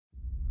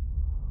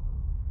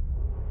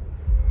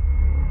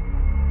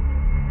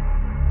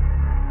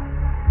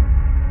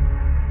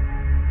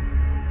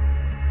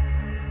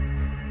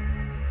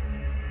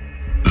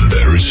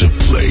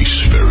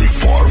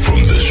far from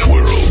this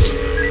world.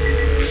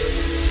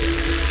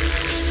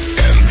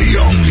 And the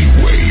only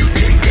way you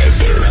can get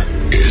there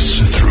is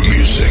through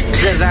music.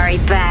 The very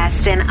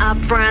best in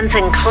upfront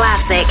and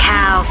classic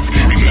house.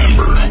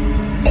 Remember,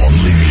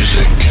 only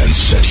music can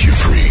set you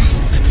free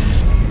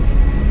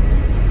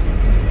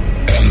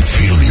and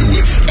fill you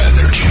with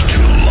energy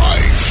to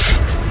life.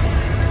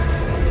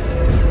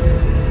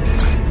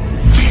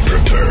 Be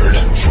prepared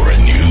for a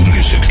new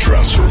music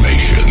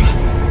transformation,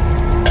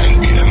 and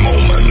in a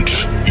moment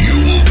you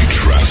will be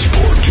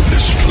transported to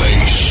this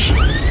place.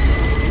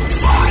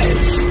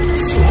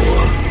 5,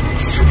 4,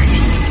 3,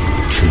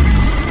 2,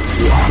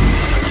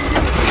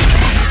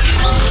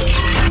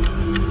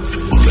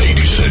 1.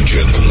 Ladies and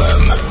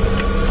gentlemen,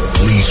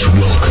 please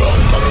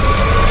welcome.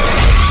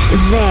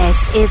 This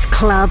is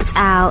Clubbed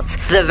Out,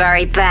 the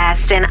very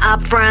best in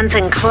upfront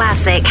and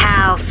classic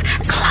house.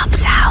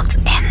 Clubbed Out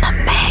in the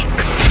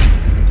mix.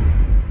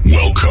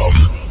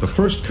 Welcome. The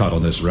first cut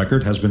on this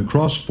record has been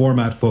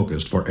cross-format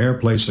focused for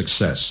airplay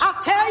success. I'll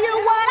tell you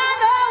what I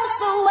know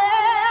so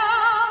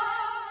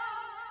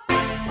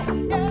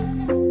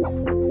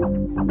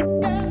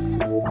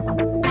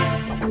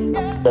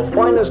well. The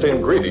finest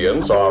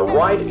ingredients are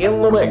right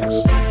in the mix.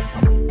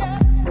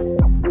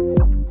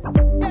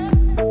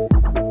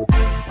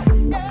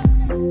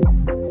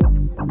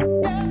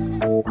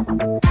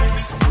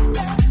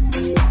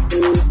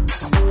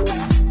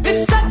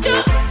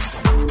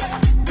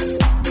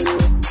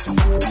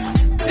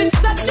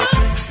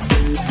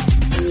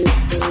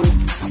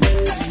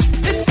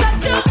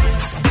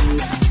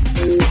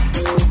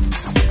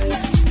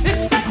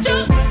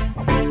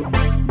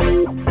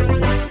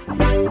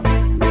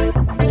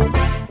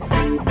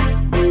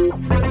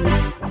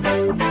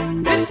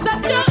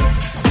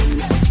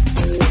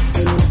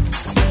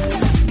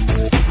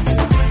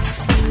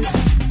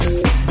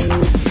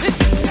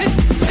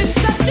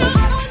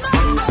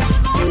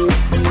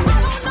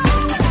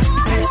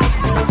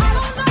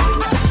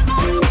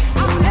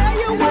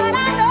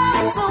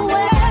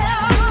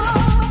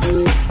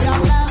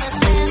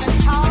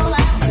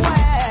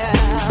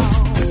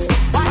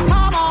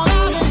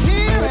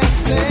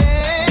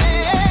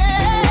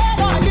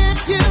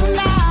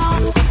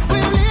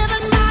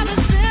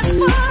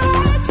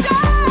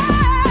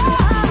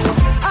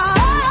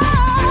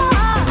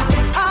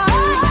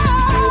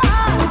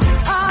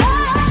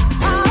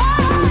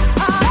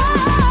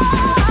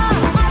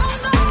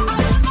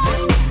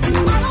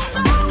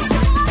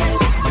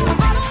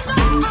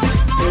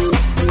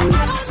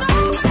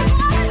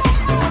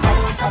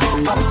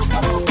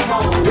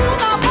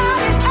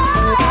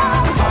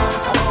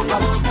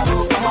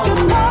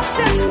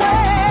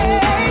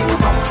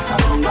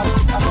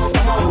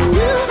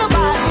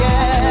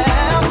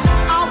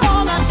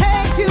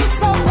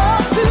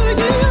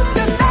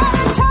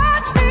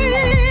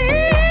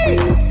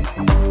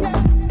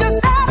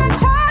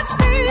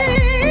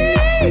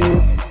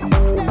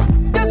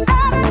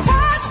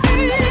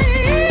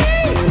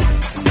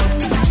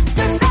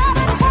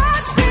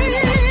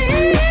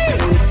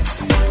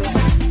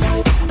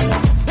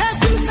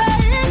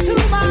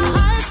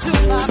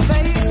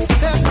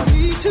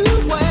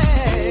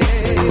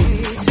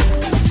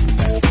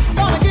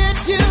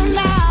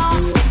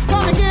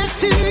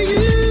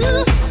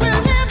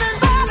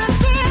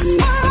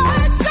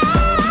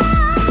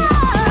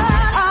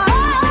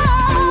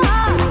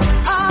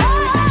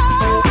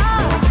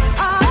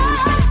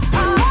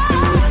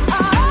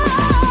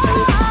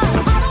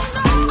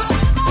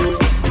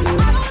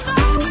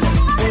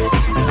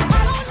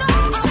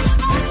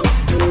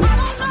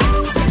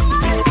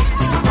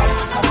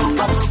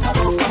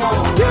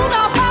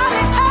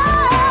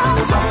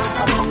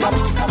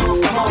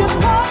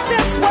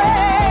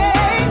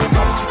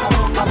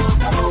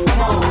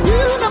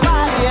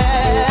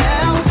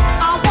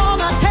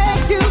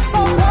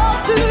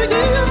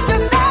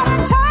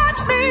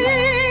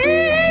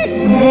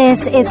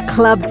 This is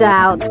Clubbed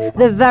Out,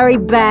 the very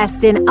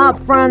best in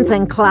upfront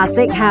and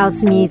classic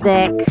house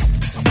music.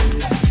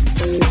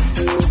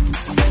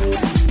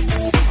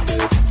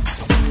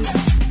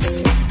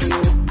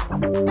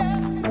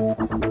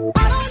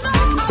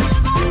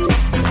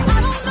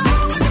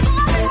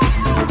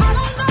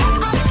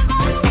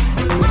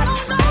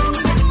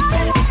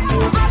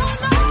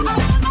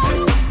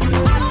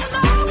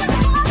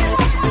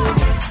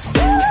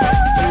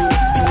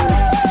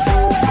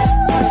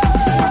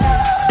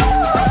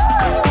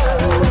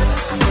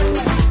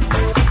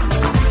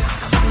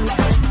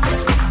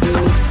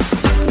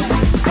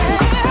 Hey!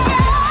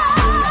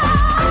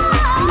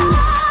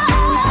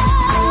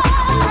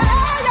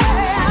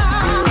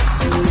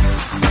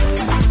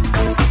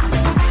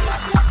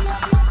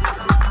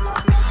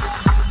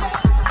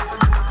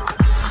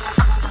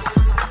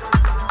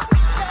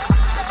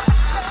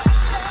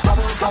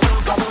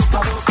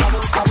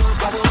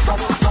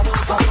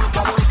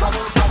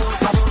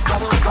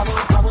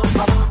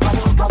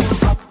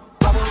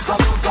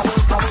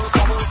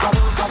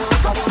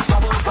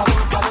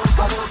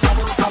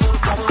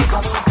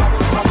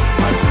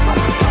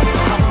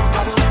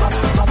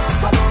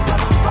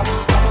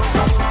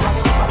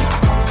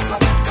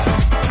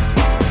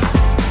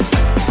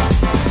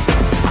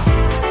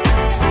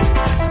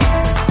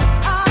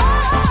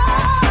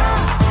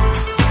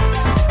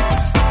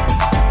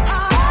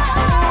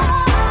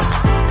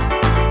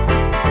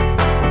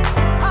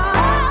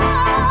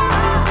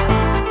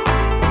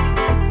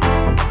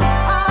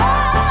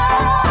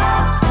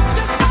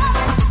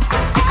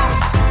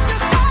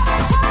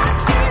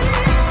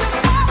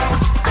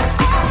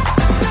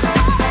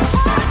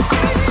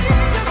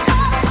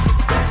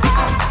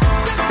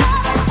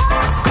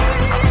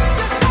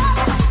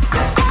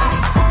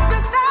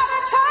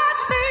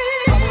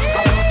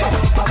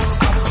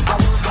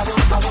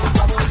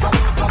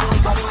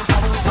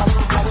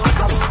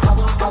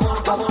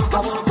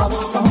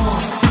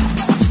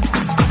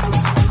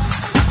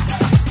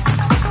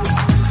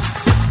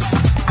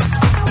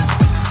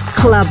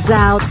 Clubbed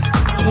Out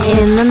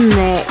in the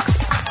mix.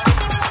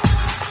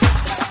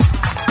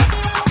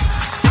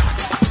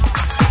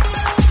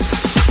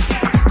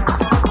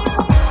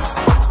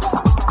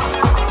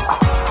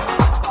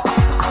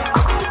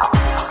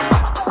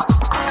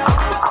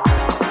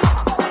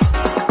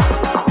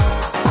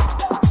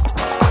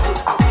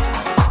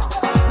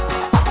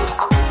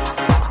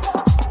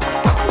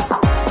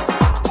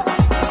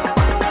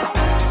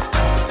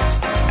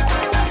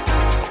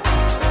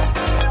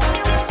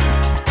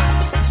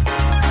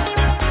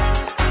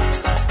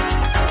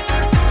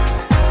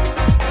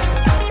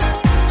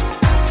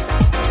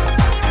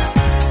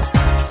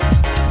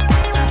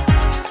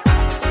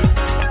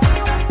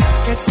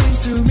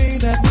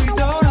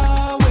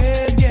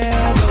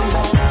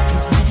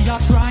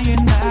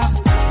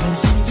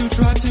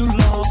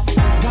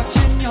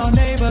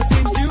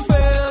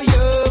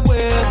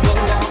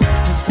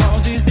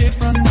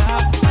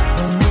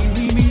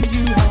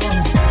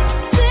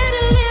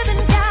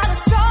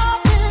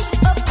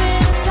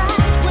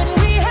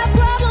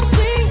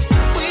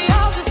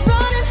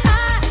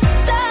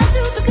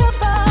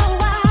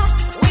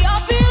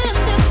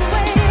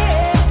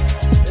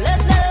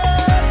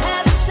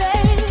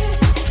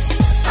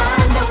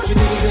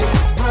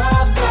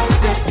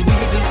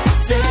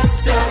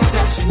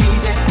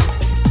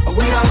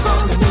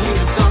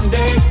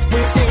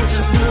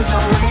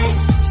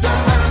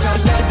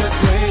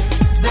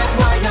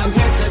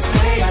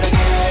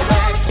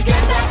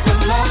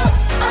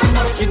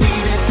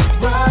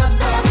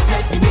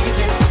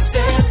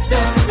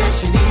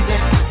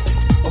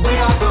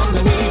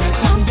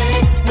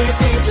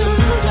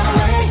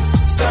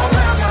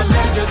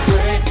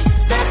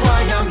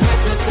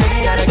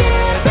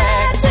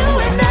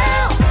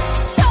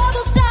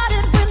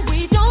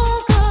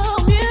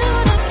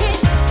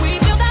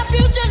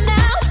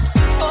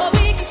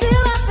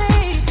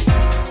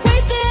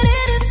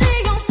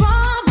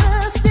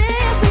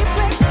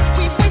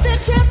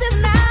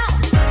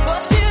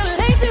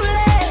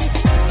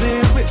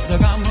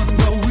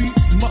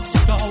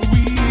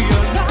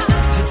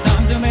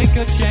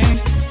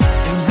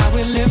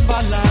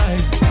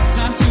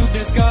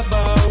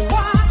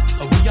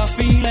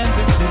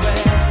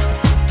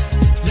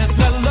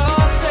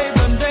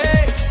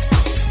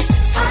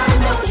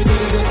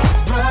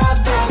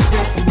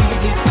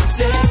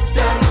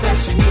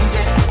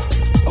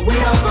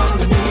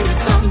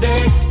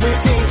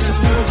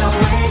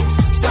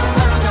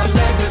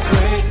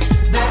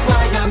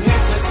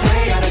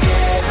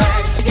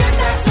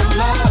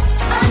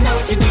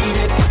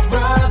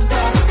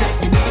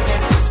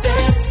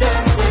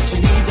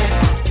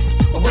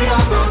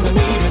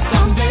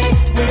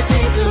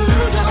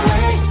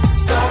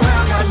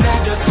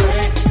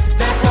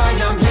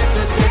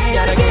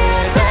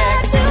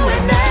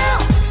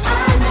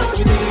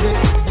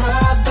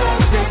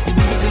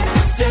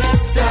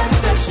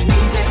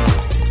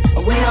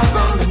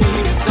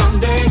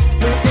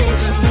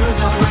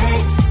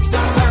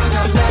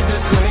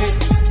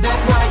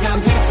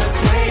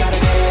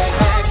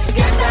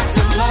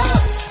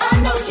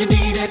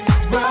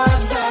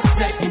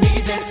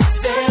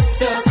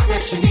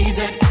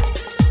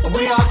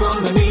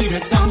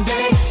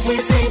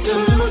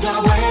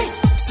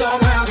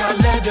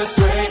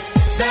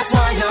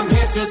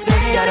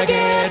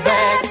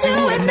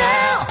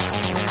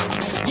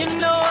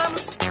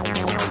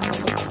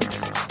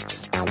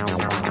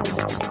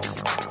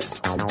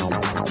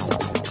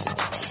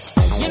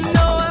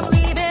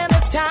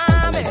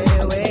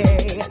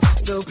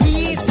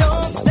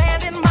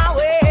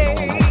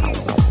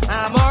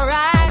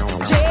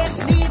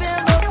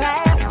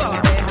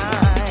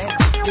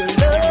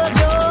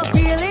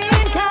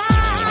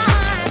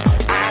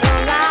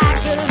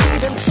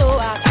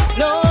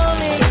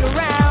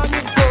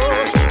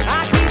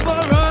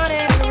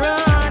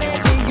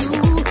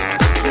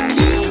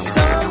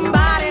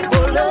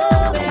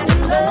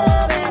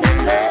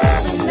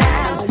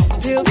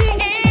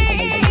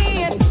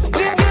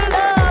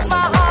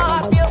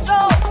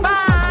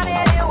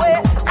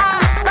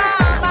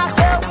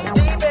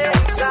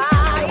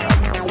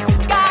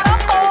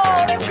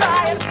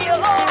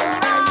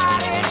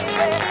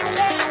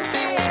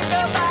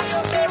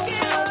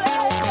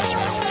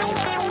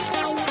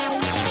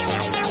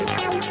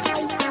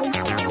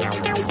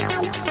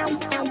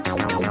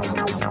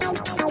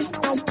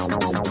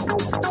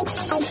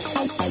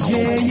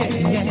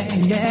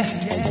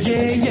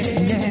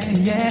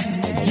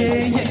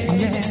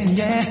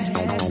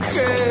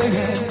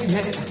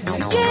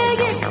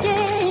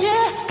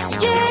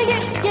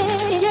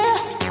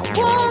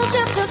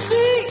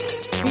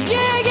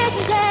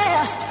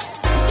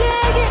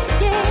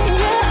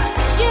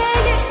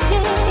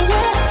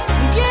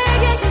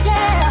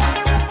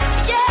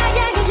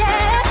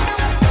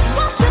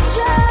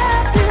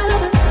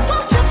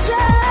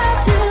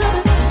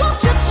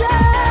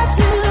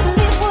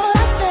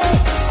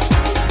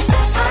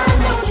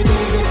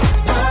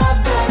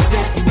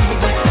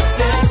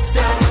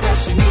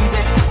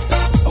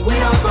 We're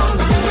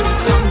gonna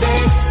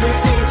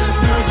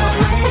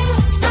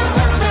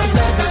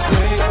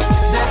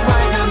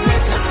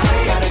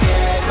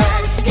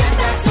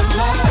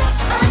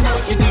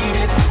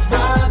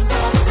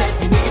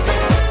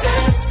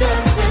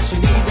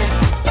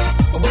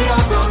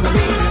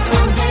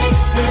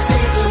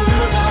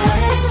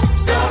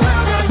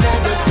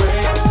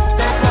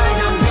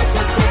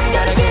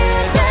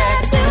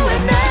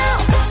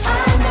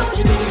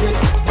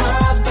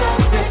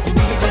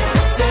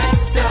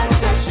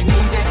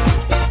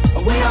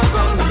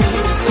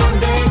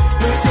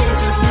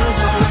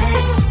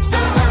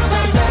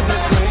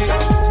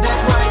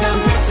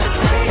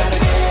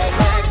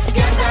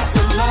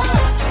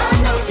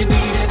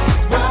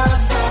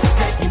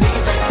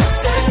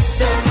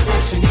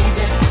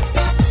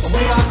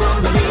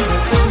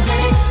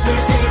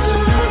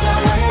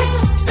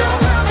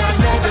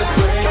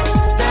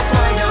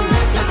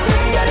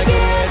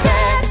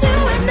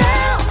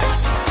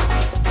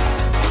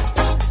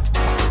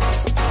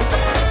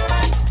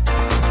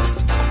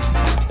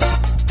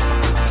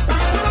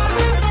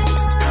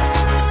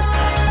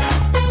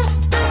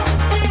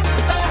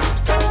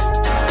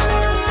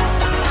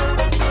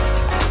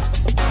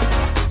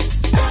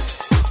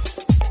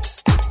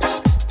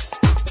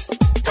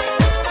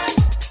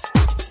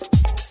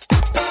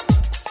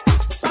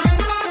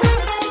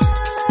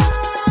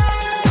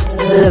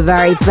The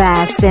very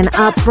best in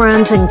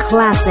upfront and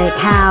classic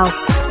house.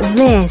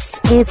 This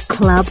is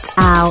Clubbed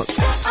Out.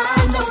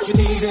 I know you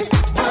need it.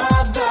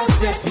 Brother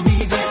said he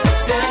needs it.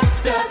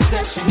 Sister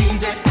said she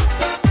needs it.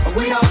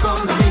 We are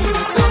gonna need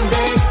it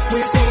someday. We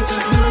seem to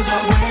lose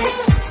our way.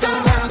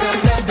 Somehow they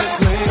led us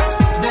way.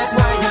 That's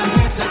why I'm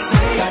here to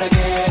say, gotta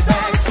get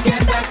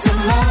back to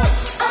love.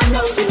 I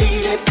know you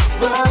need it.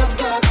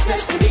 Brother said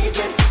he needs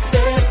it.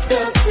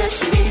 Sister said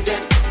she needs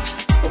it.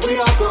 We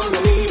are gonna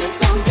need it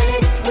someday.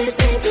 We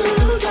seem to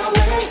lose our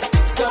way.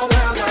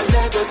 Somehow they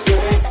led us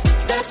stray.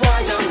 That's why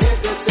I'm here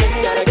to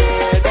say, gotta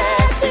get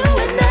back to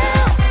it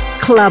now.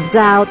 Clubbed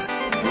Out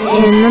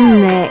in the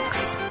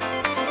mix.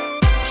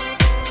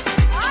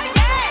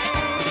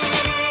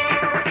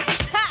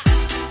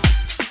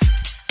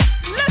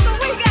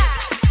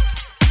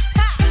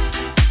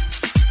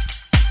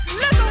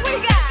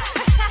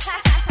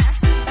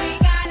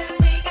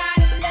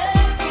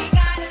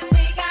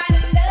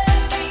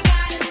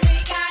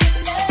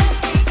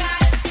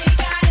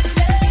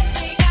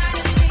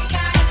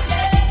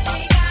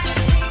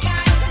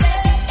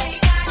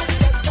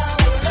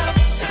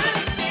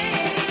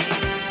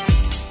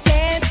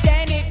 Can't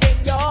stand it when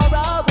you're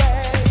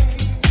away.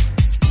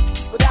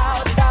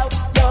 Without a doubt,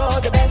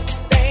 you're the best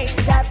thing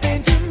that's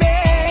happened to me.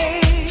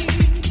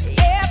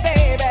 Yeah,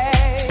 baby.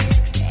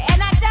 And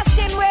I just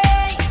can't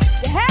wait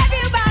to have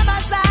you by my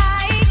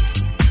side.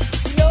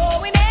 You know,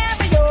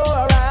 whenever you're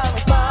around,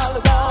 a smile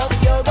is all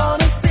that you're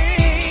gonna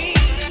see.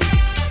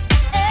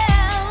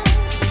 Yeah,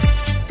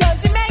 'cause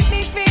you make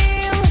me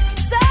feel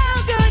so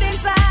good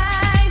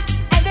inside,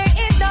 and there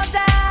is no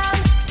doubt,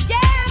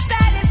 yeah, I'm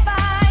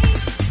satisfied.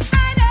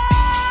 I know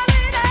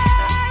that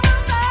I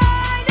will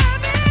find a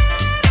better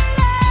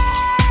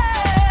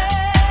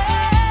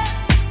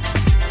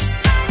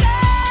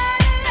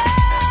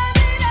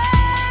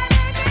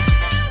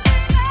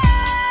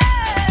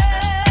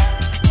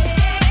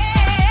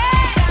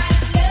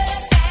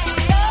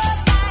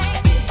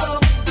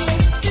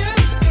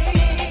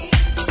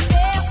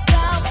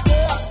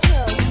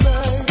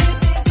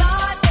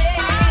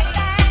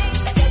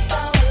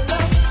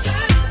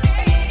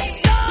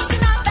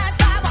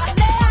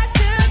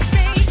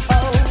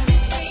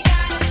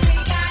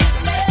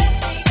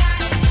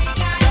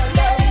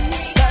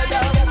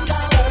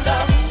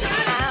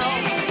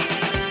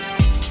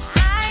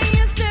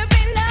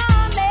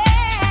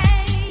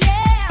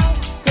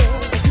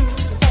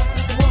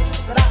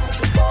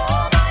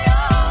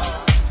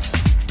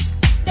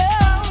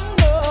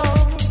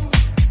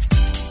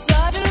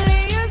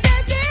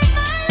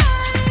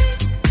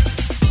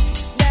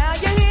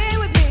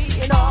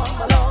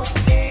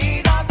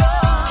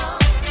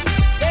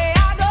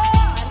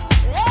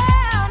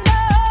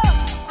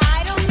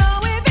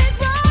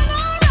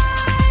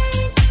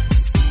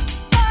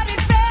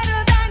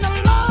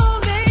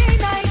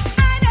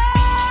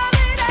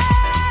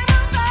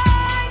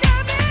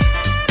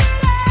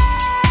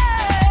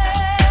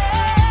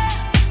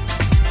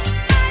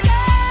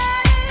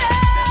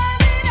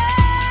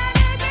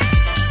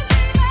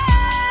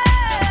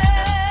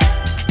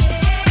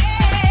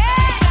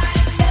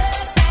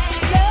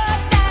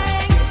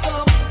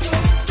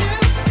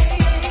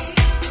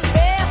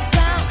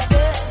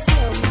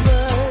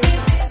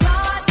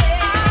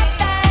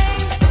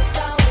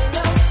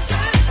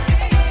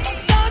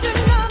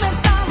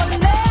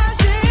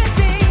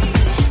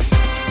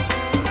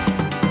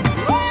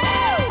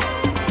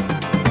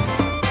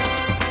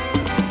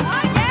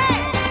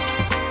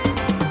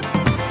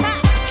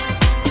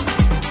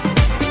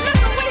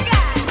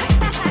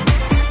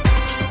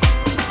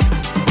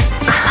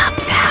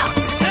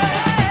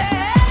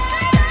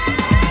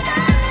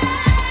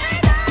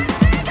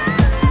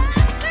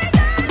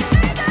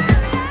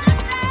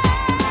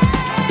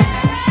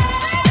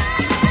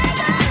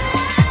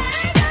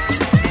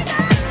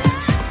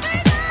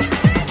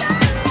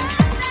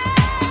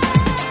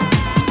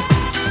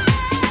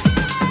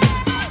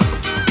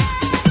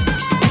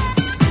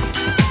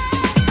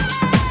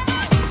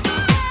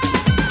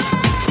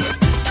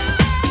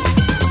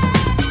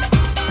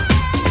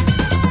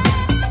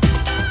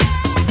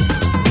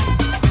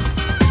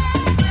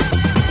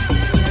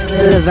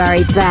The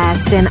very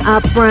best in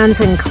upfront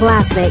and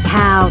classic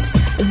house.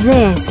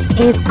 This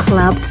is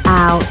Clubbed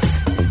Out.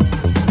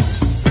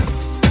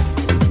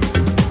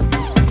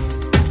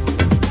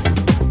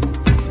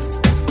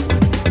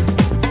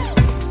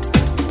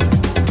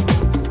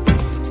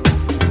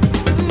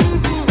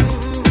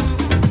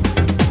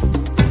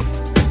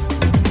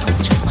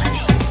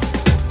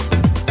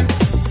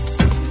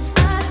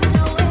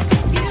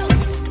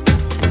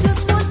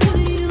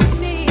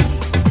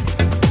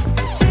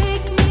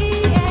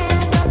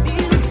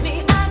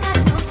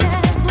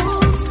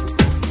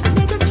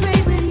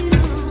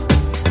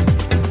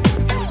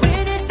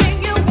 When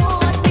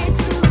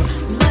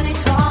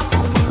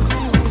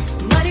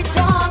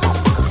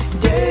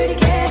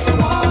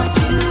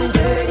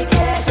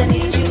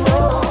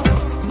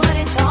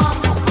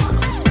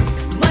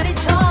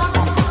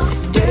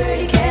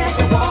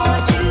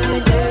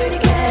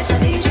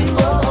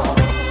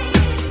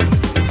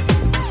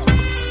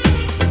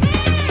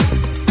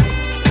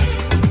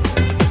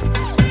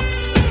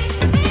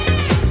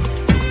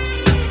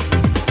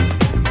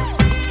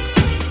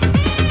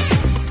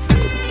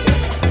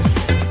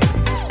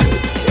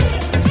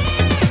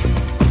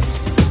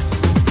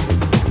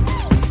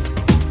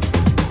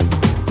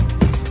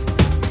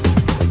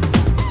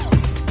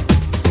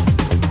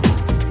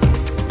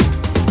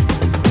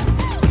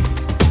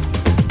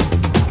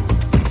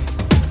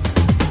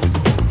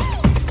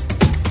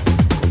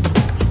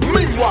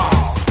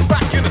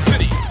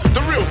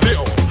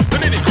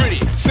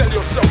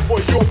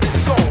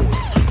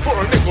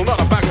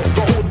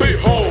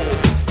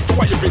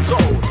be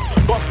told.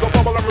 Bust the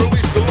bubble and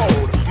release the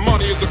load.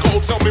 Money is a goal,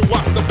 tell me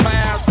what's the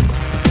past?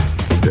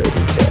 Dirty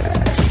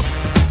cash.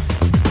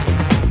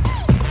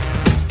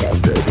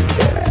 Got dirty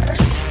cash.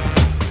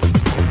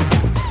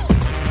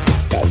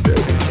 Got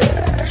dirty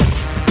cash.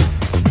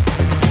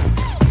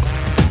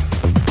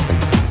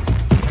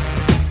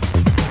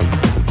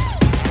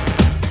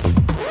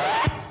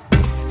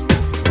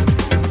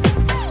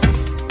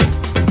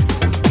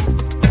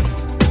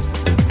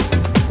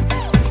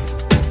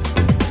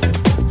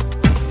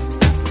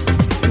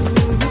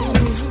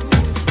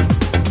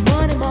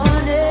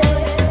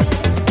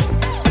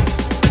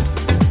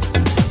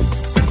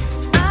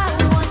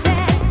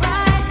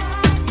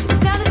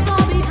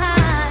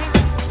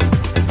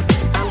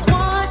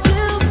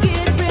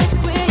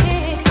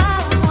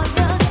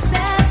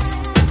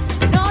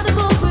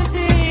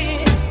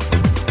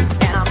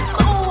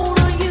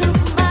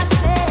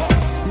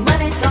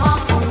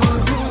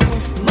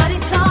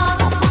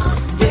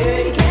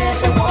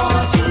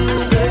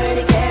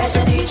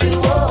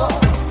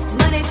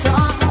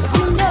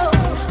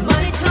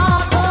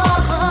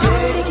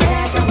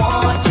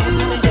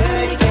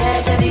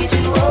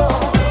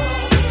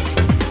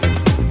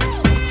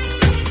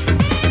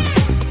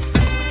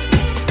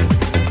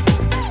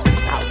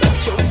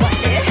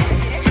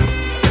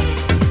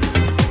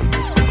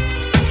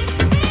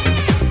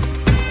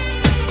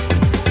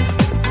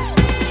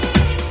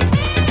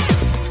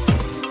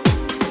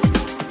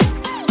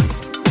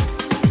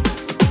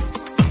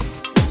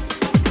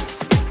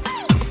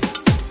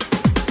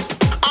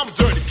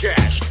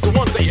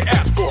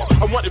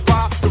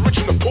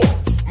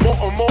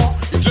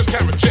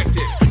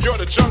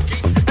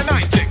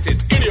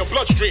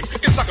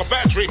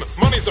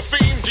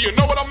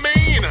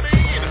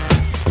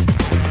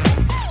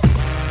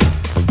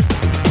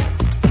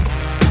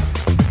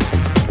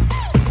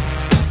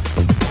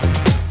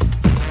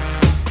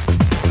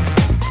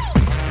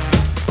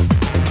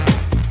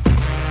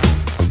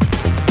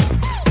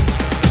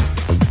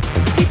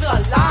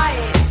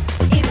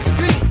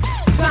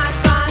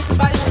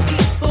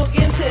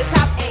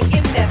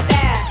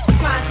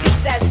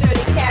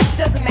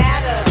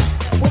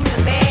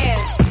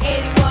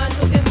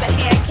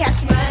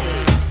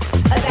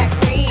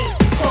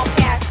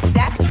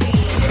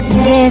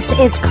 This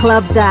is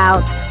Clubbed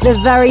Out, the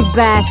very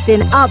best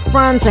in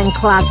upfront and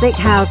classic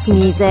house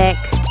music.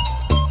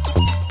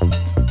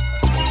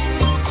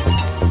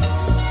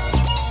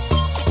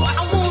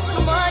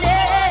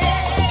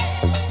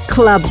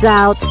 Clubbed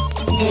Out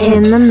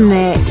in the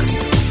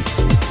mix.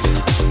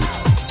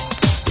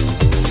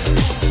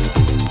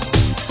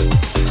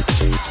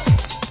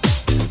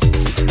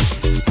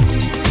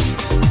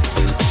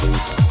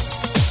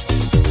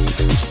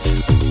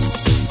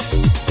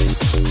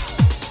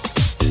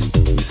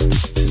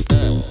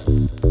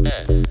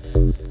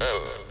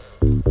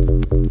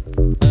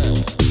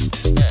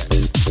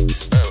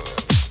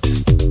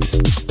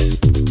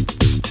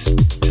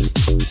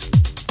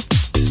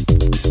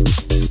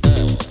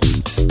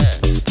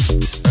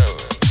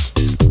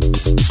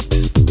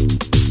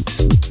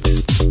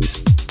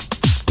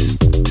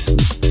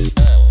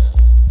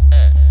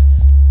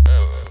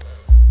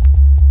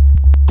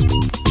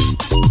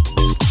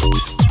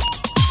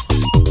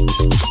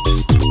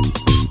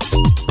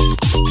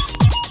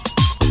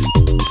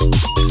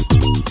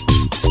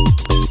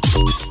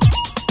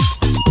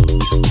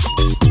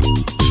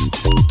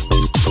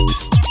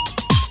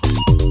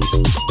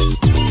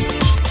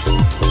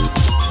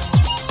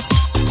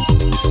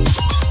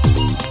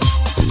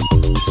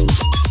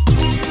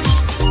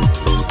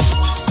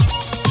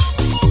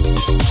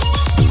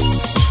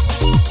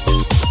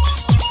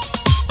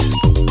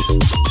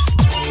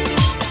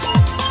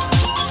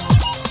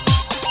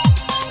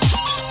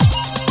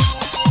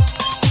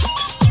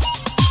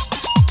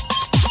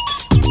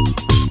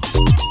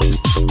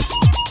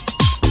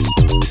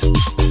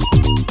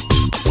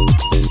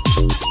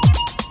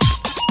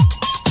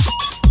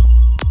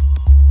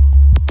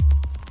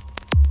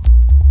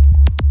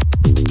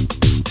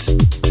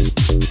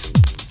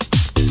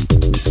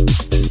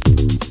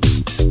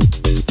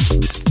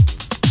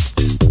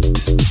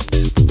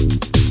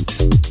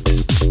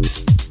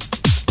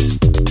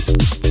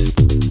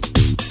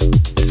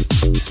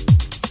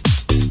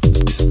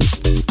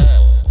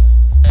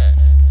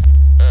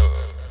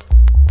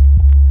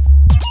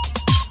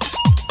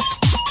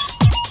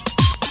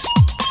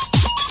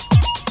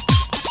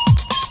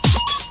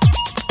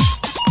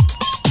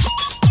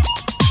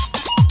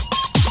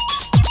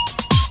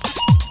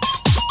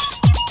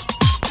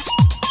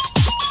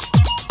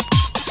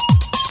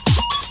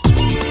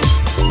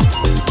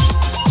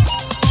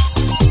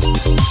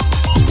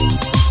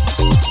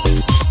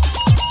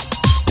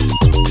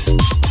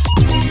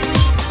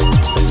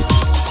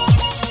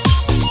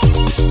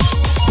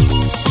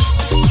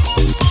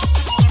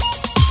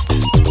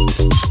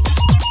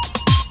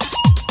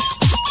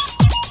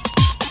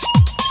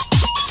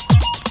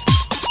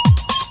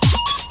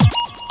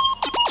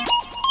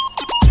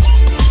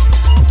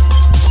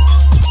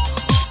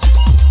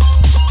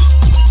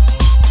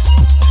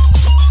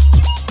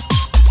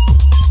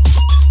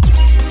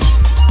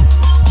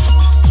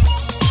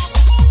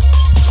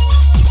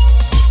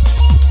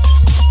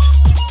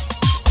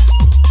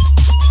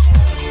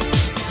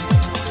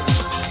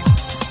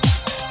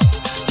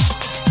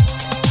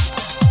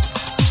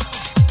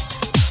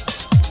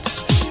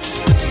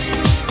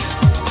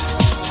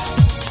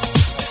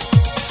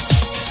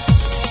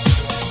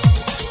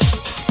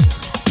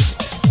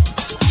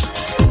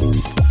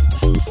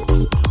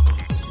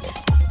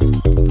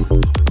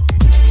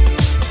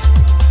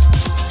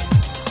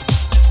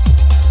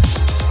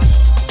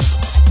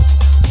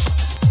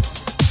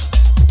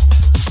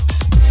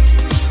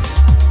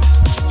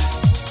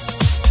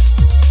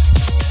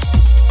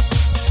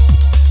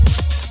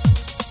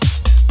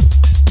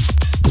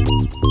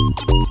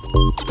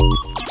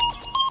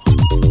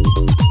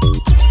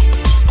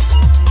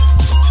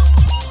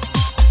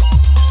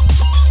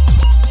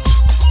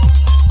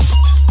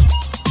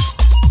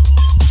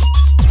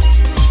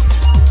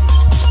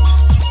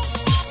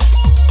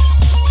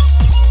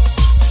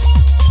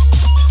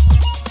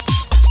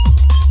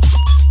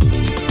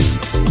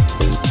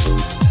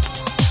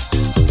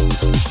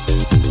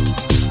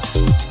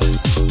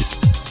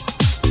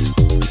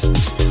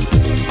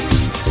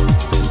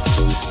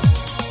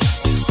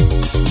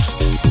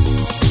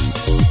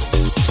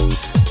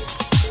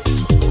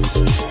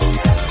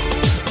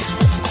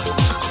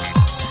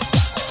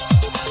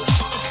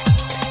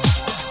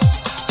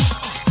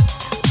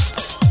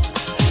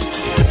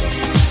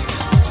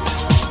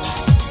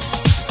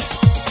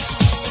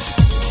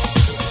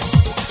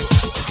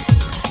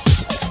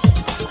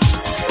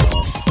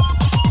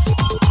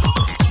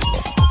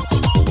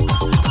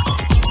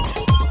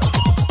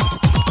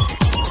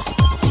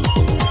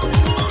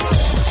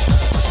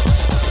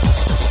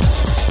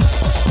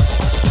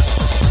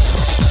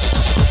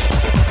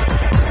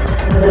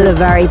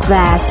 very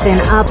best in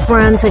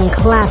upfront and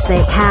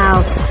classic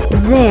house.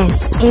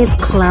 This is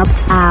Clubbed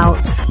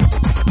Out.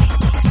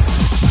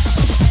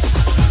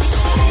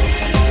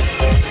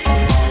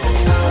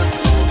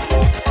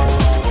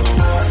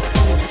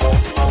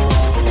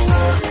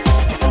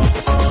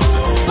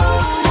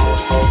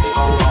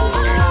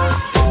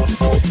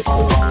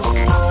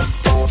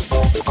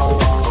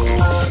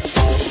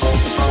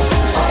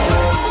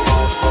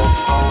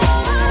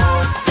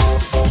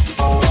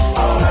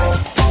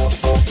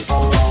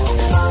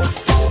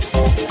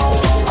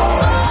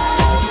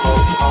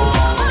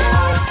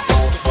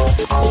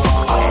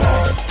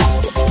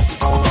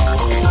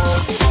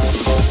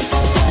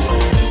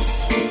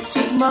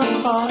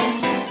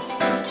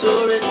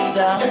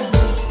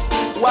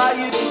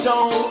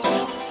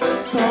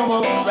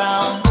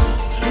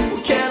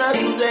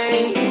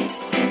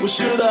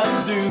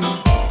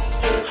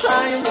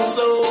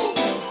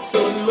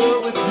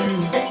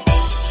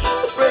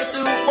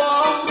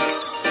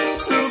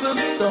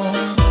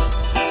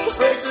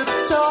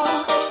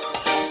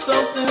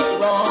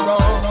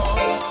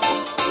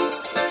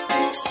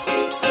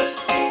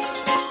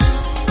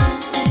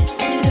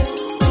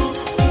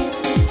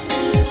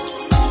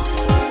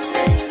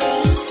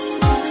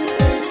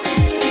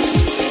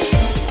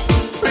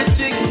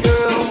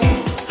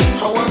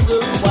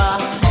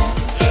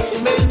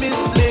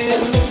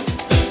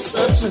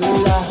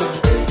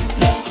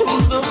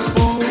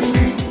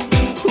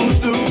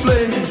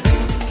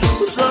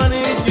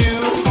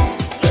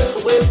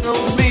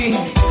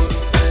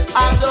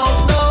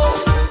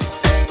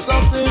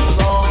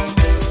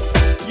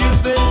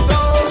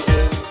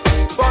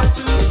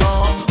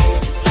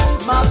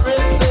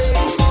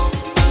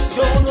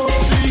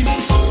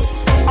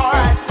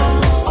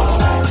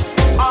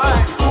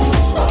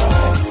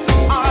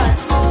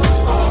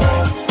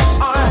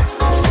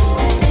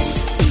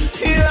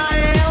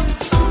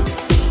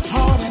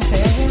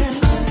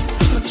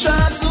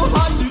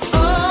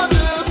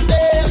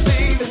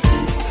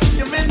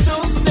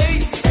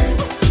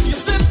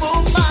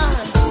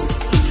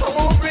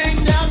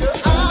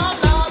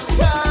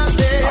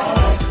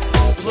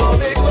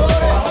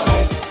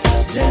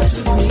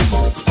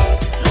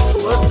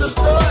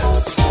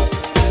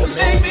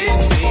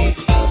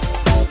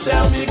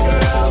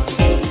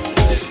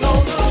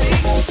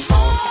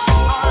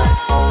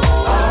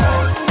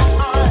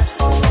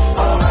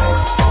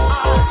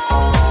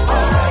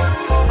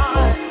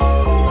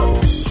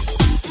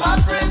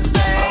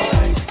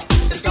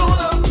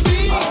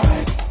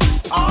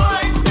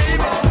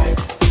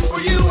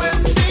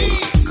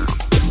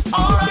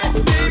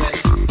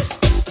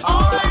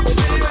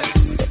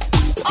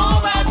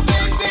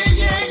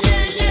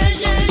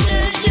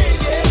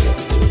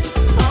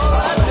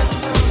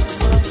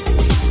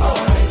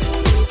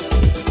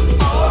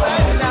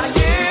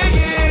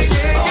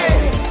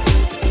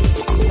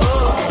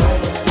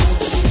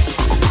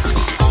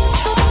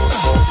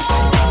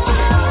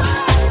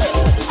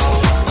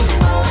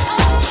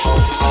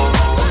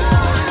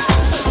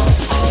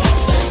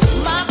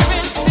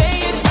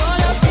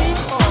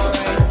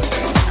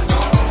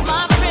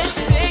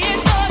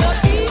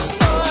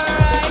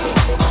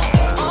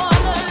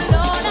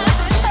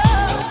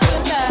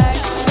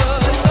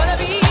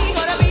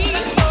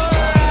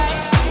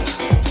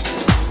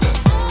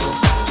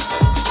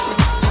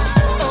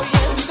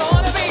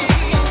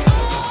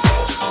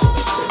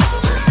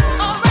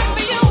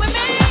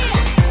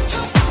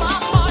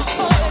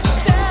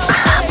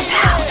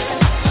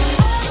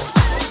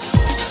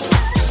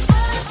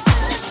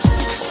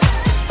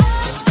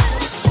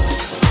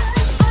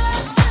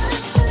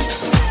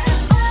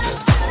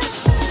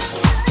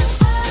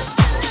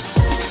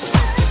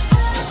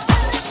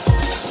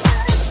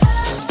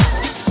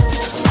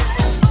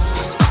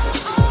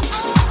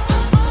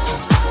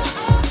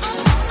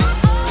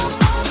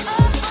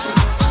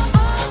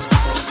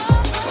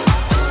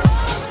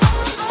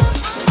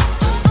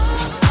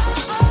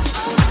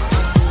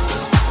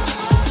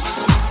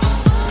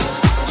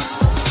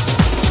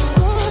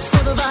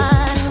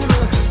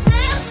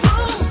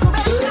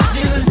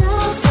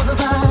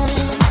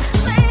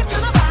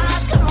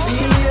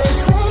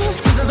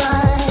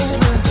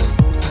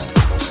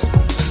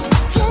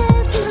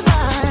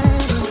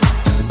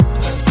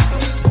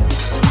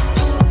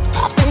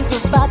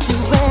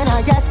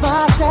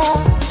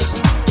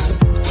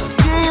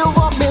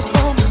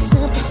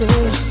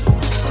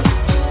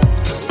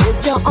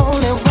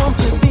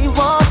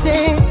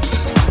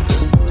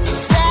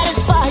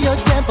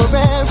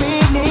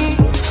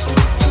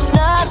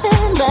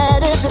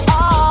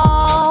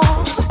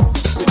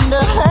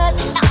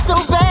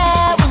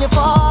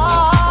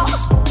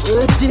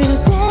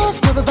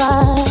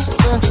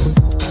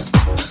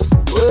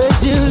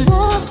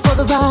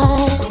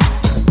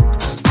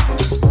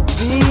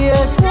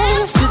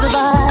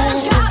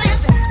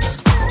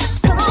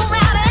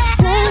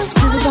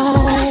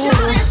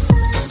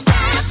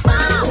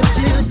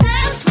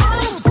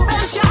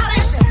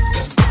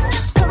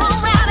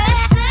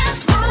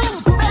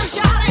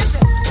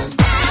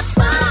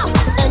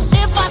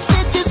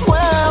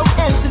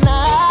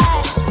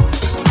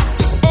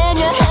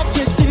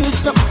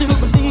 Something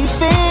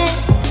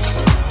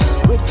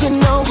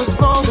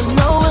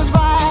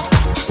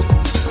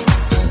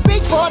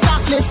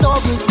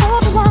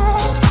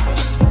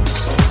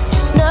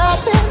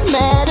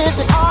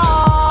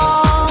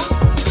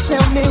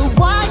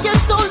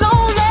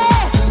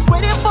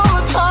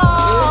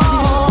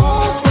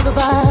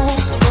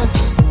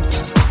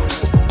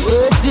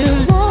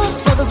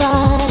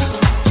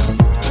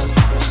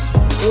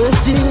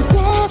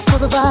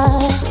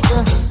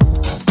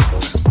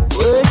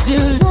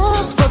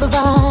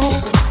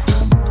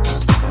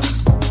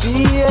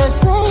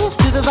slave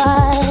to the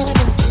vibe.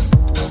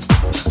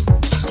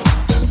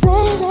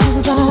 Slave to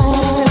the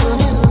vibe.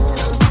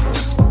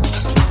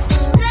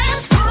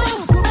 Dance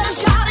move, you better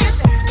shout it.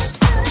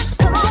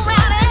 Come on,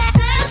 round it.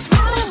 Dance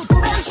move, you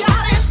better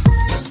shout it.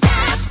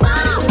 Dance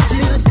move,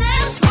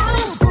 dance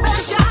move, you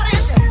better shout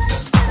it.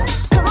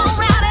 Come on,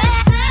 round it.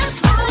 Dance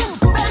move,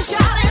 you better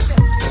shout it.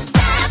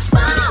 Dance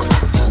move.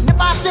 If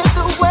I said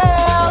the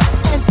world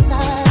and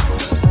tonight,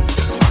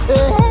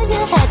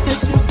 you had to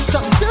do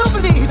something to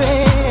believe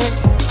in.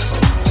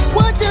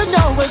 What to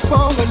know what's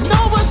wrong and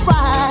know what's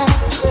right.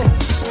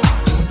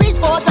 Reach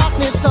for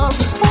darkness or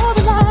reach for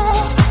the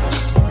light.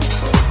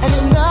 And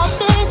then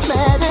nothing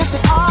matters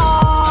at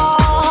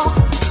all.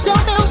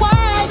 Tell me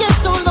why you're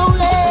so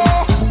lonely,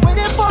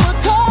 waiting for a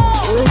call.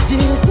 Would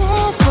you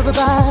dance for the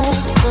vibe?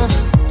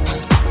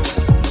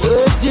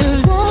 Would you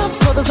love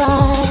for the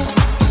vibe?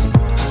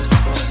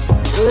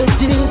 Would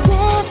you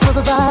dance for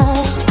the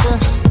vibe?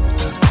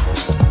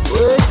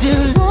 Would you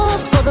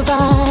love for the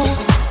vibe?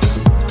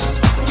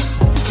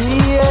 Be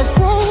a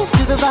slave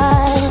to the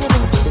vibe.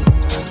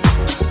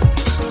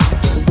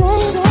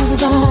 Slave to the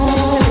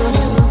vibe.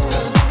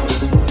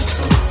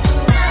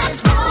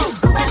 Dance move,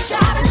 you better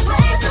shout it,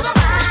 slave to the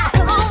vibe.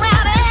 Come on,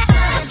 round it.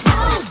 Dance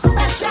move, you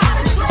better shout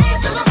it, slave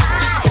to the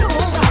vibe. Come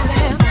on, round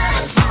it.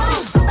 Dance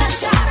move, you better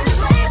shout it,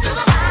 slave to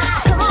the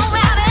vibe. Come on,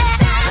 round it.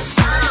 Dance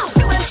move,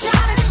 you better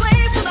shout it,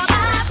 slave to the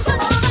vibe.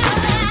 Come on,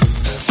 round it.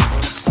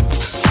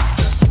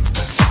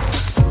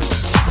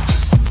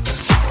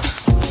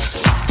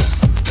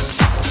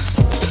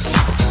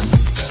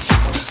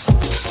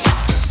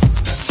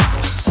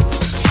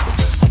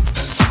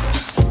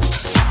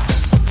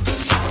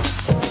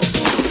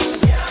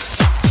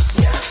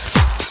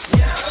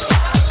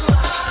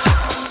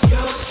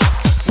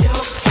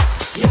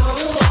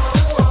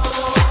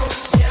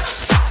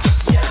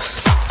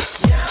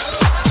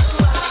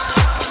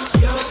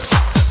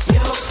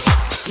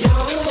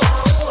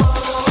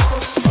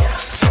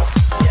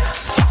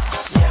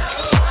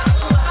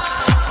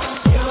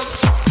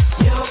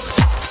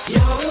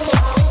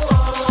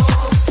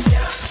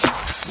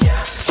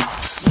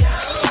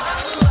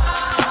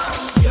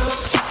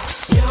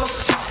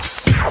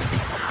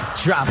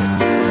 Drop it.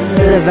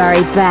 The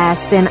very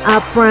best in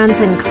upfront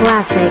and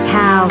classic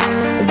house.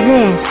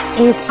 This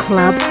is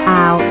Clubbed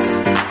Out.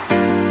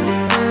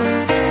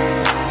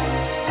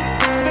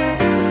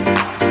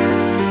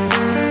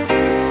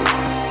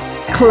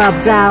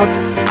 Clubbed Out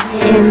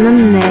in the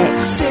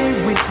mix.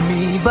 Stay with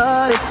me,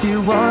 but if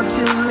you want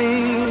to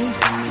leave,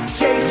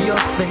 shake your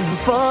things,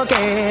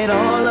 forget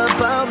all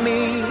about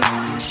me.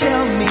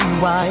 Tell me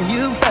why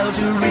you failed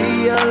to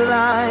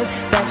realize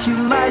that you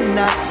might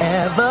not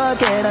ever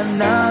get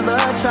another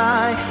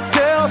try.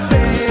 Girl,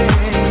 think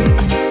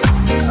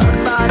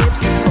about it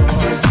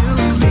before you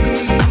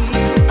leave.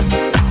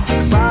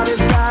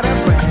 Body's got a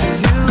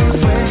brand new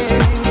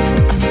swing.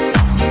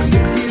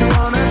 If you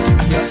wanna do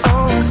your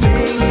own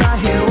thing, I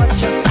hear what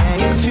you're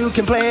saying. You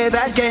can play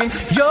that game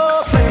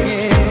you're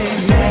playing.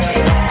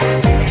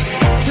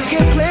 You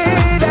can play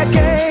that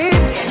game.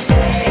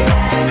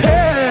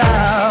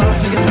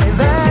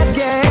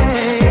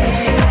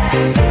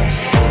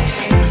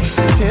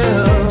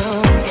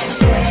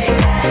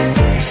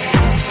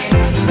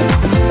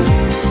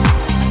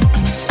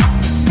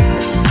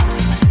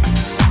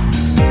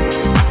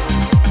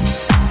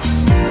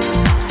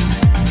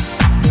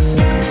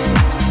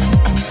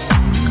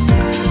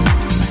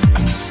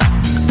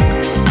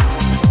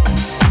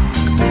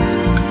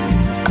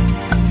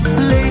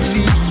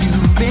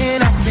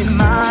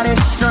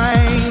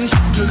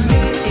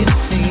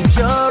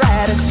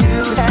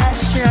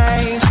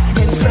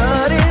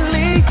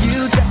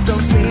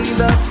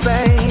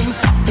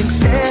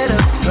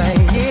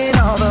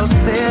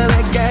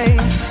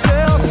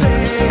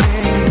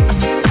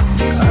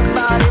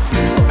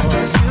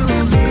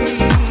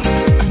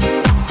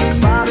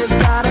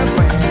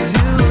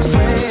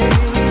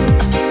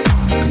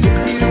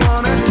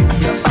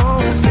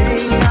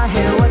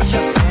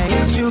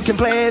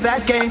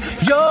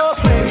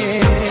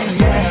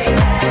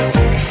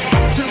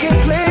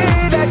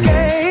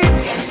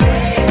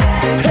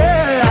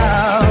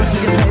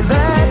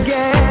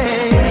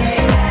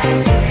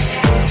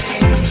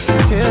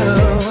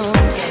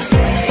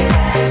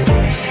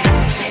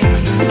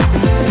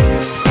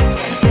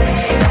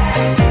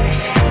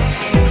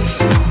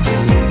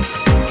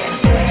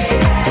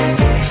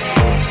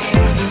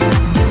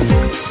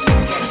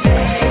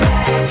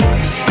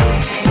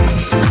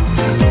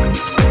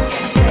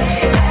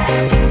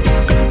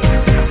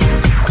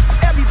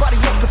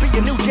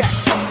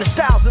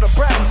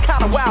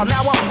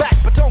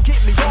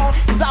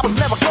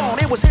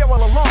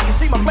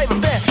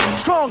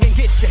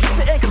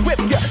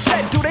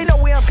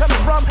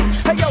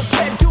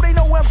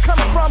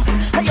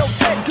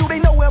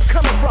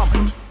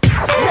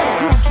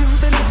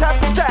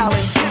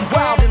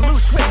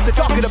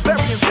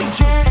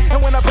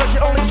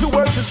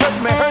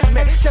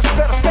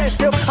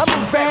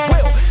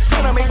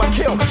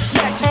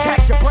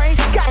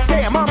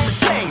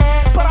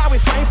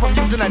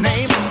 using a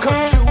name,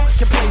 cause two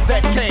can play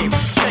that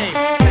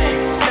game.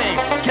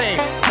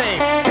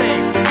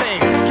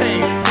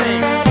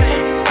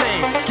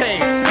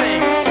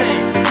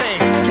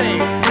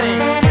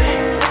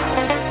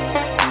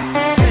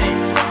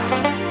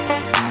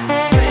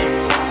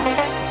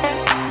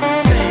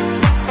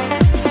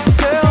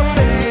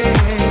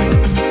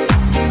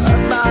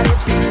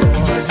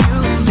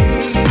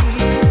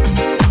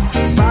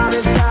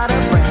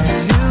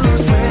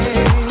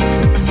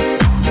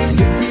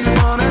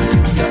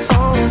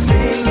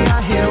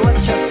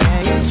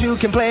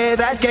 can play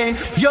that game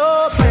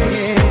you're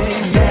playing.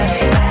 Yeah.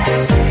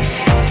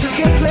 Two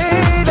can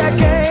play that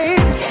game.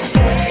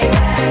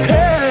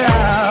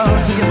 Yeah,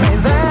 two can play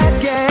that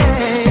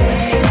game.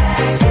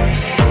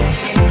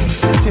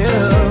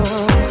 Two.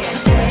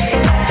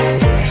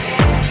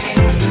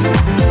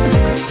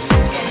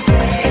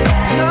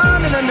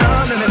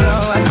 No,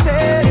 I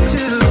said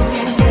two.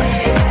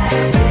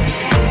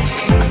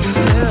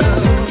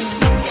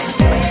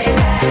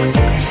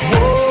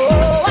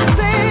 Oh, I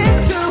said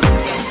two.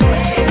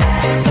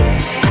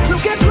 Two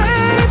can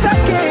play that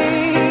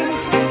game.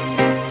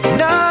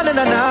 No,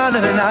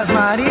 it's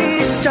mighty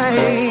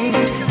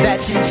strange that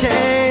you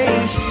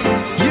change.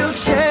 You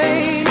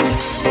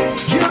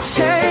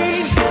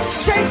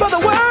change for the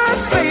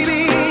worse,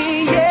 baby.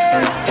 Yeah,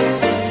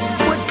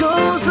 what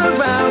goes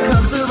around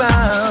comes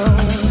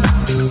around.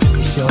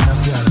 You sure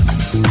enough does.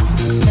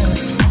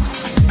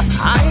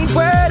 I ain't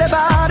worried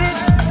about it.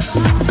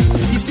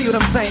 You see what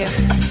I'm saying?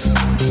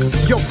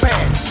 Yo,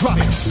 band, drop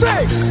it,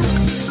 sing.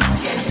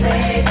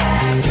 Play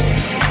that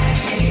game.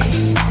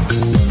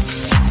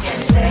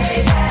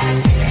 Play that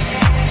game.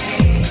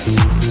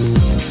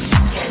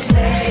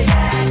 Play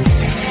that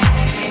game.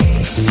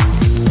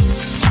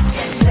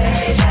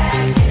 Play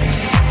that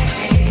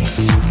game.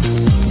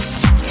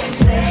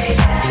 Play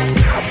that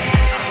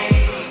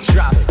game.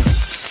 Drop it.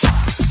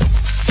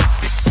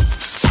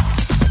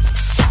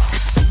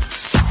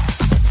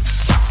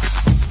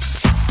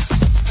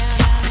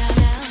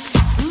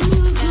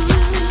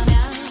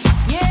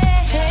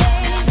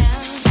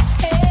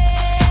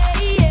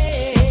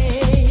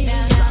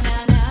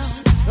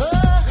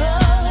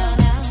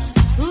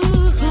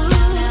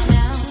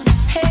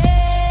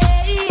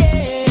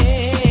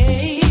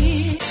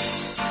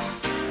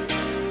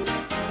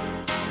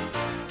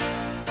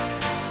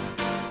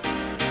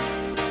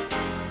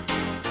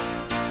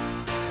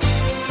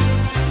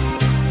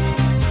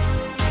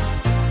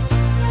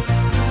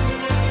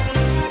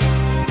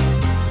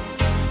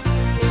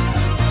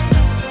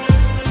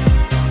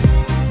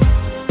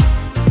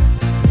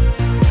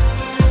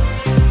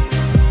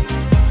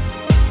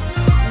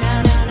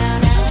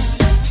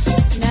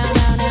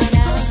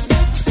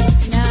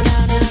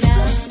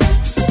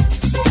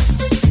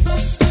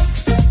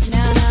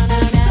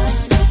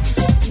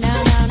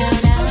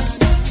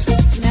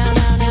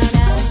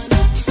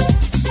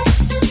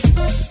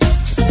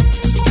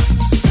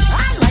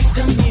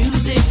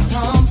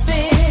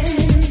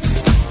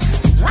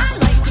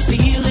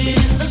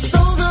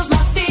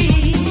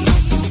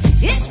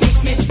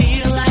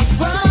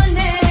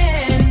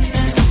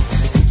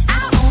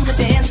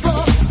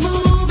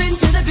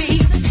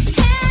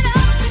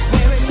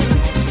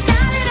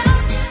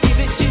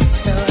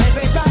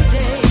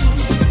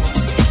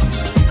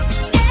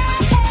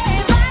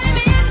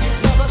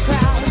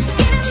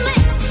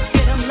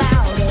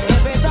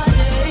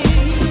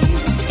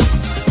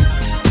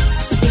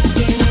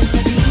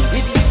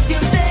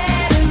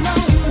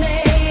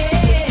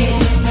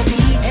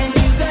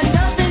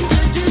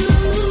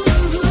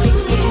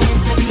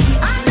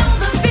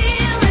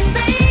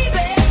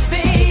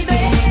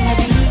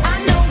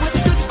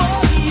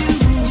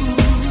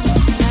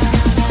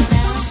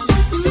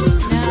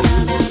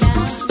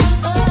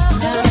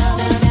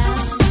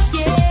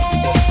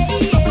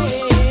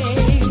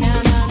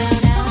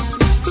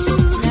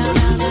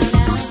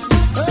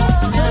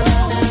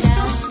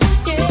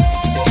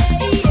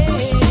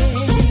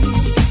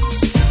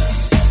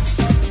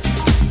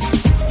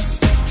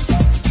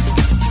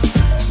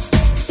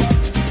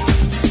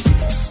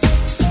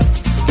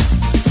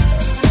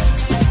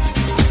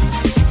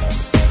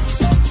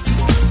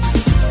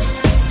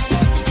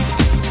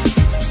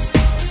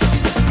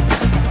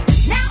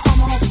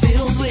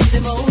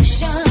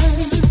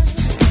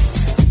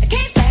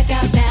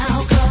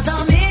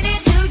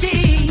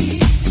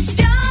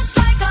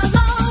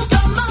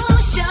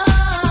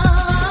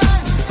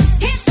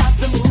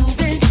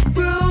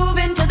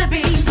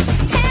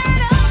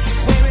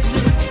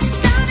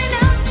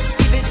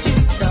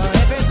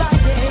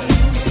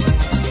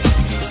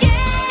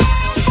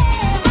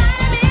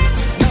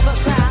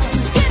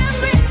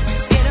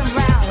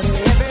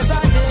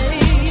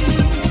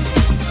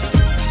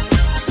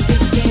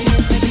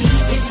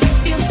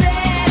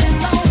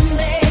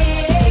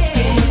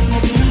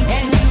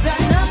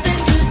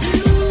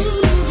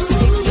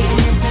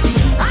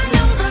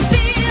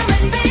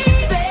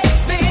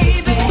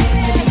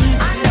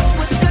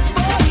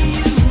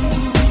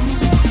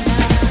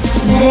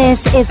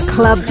 This is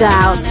Clubbed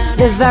Out,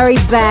 the very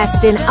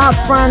best in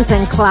upfront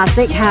and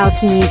classic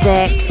house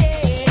music.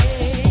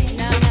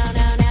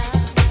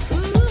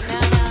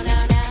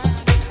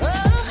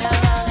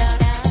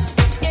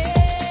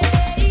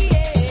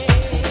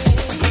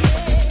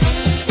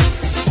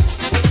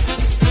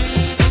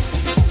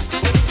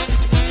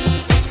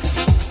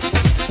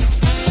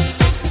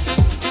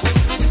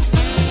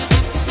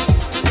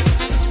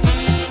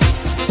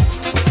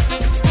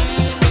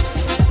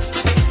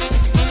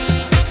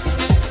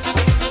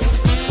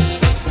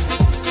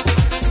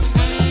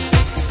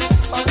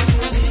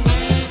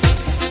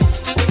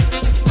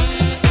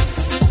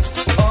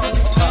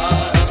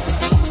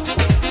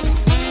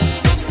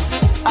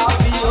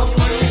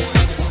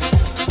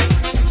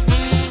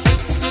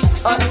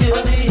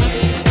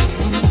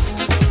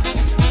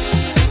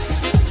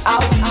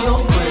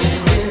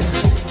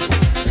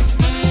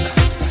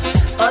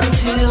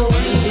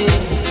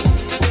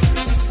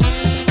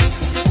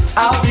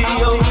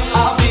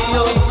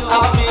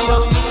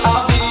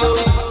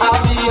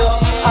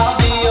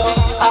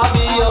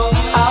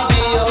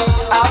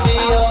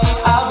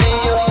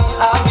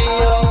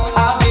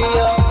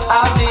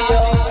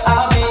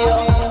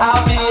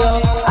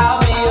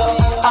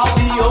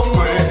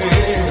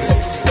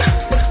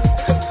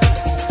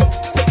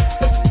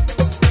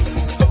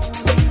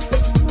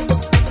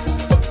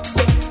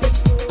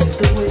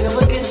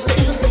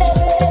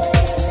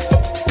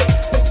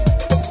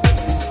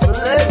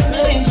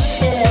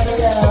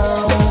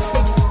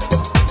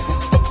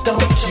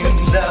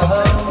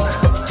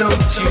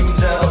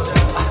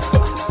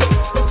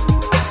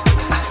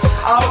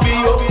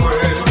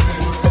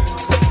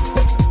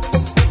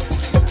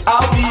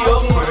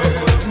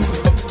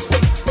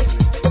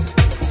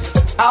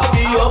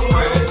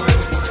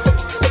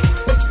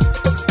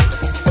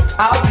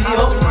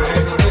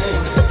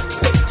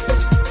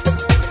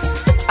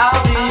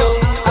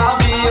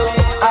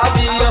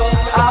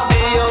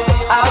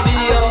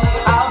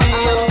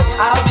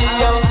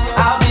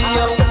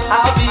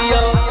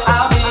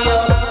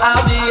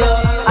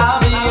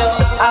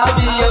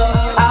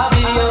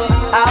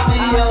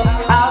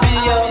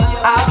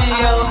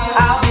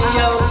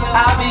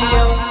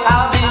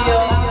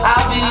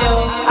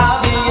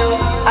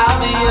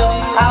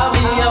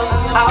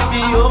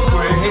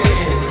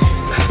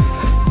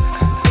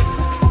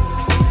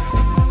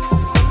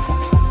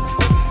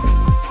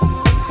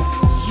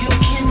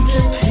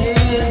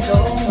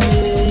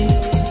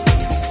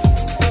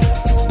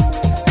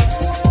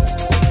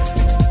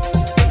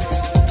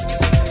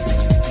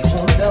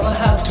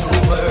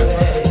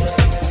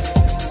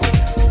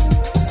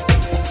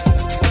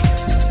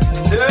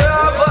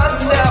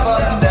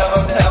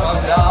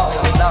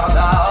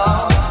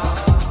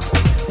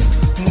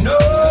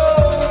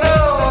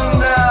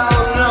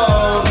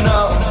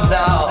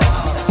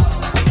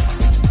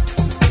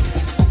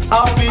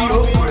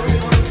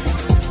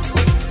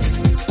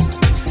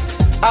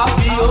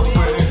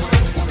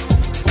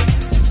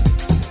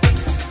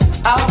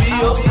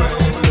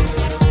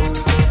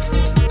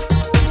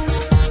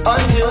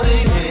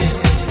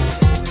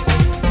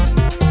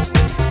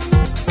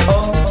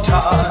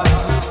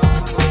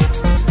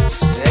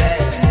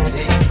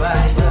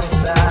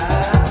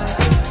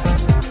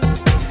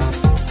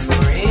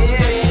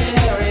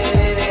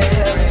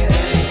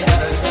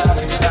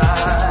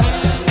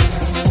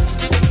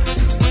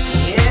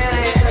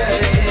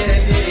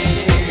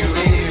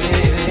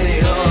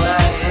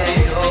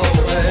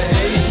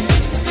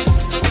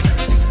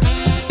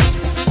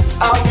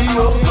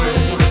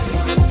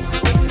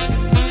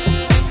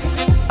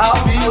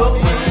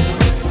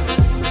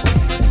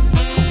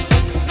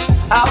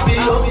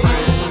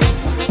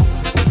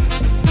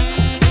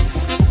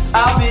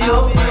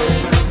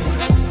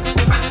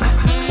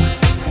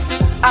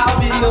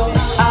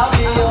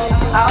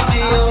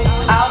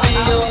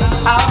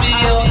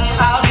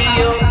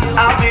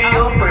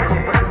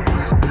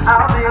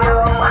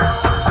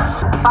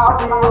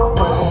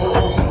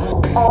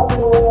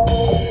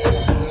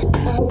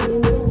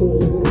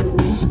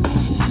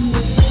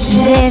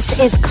 This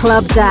is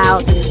Clubbed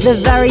Out, the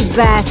very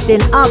best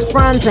in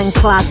upfront and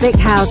classic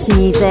house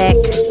music.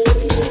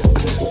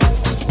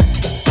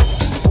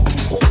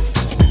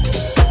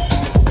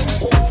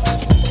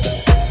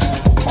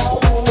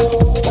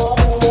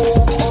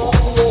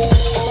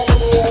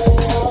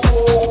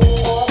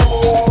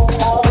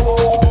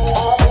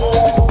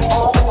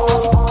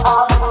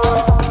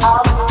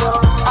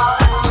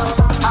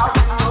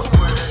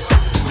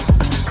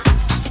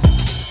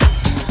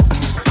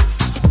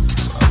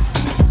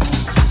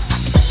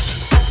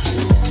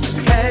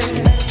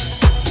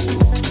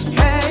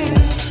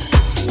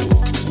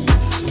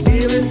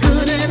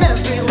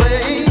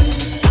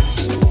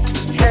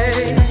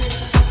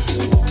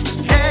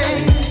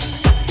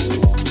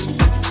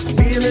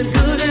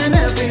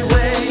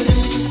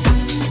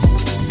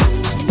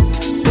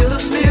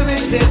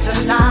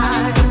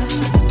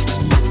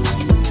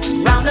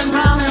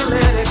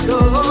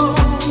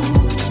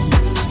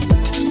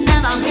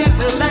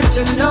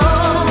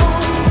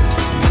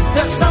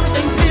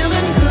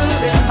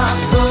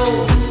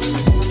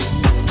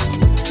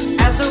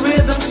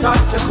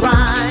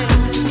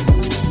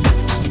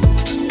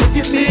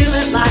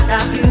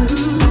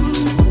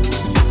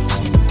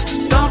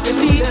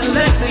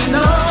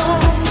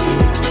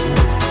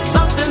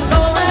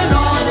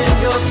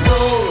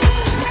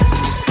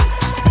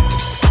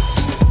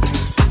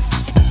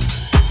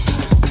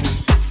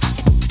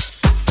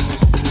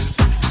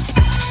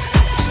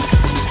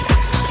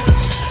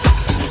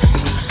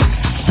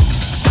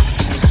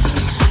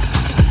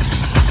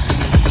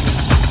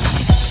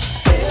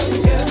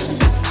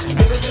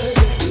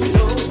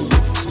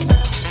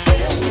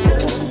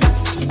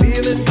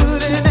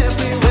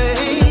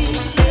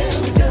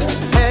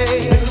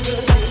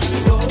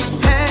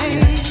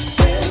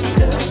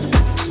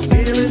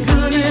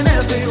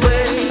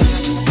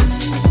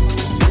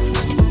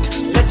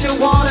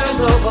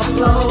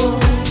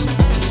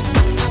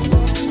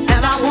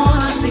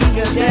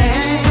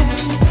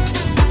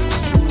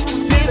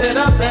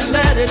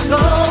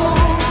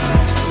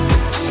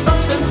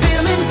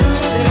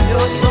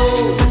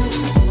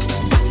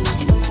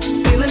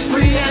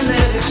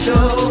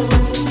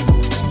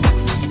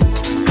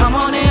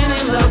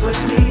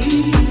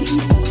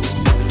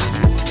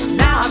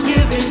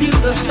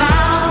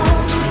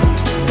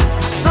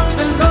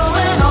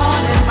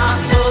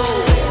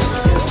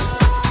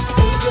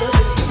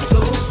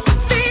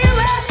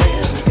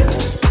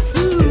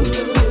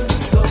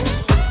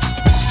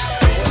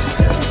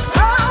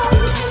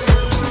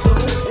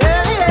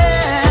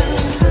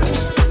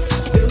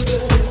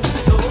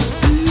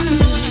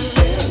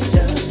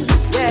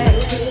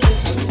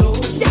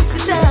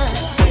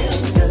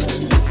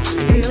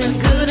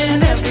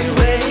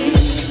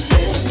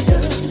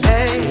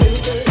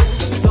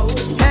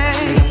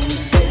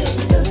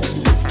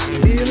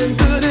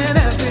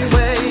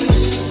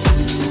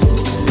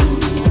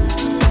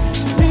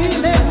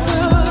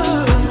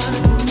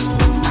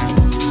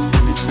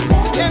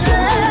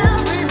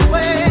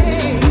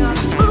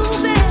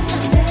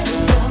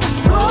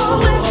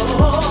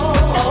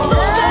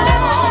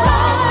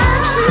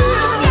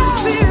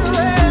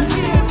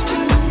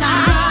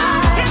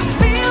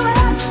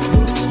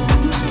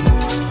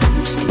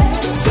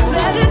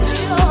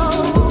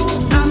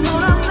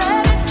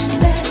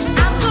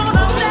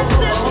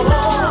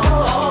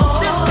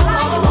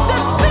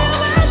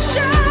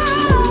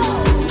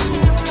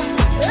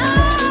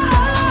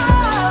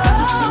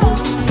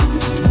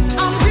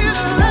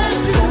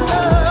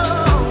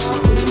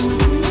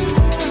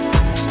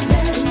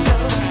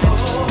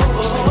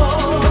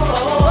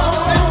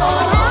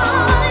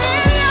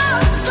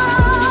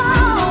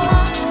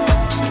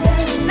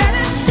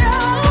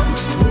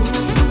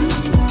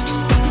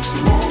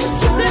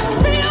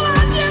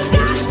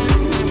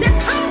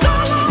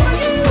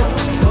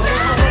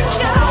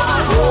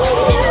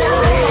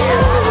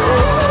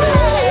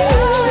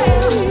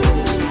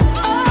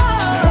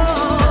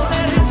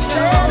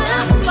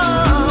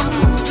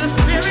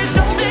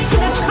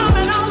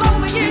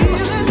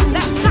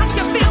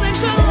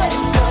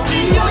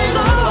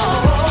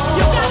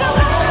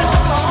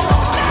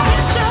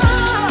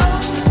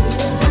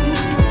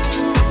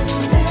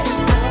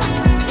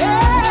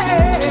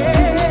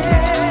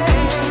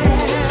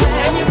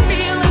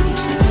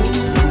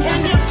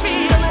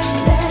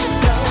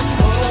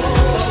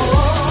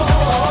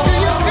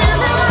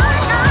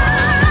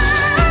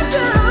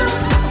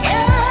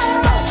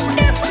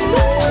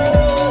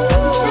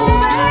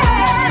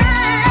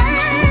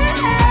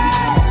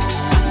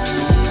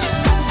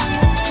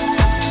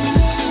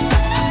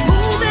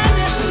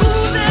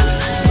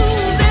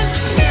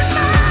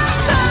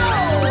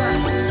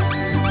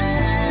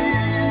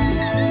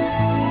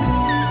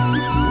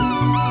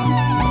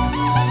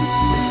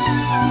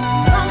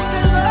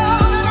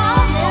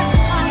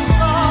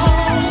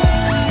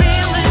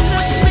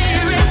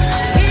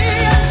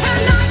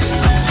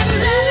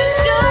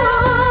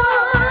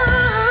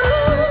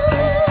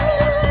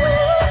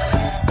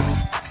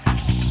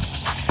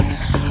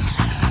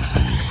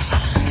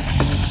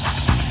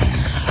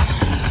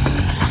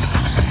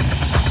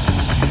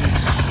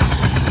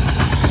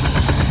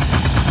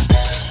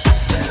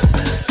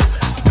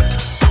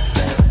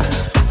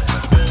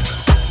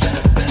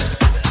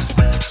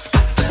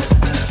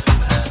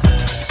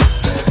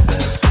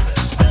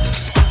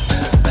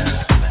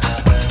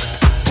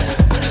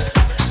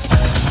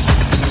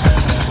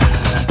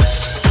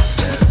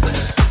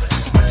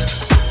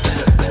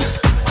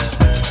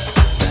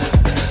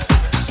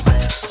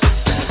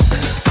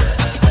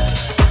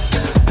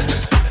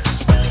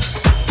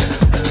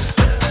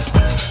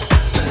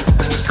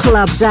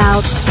 Clubbed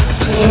Out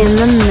in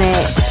the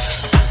mix.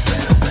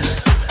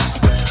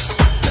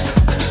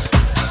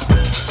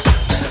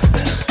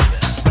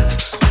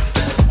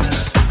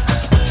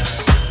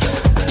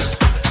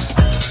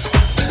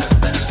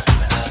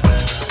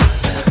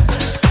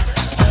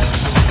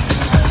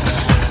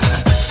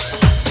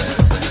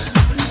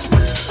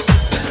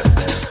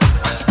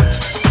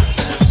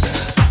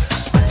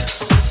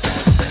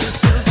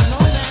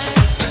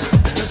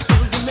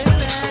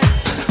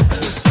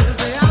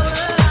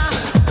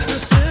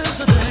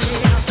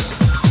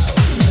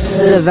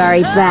 The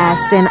very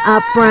best in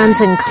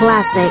upfront and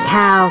classic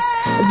house.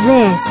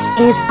 This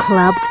is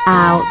Clubbed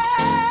Out.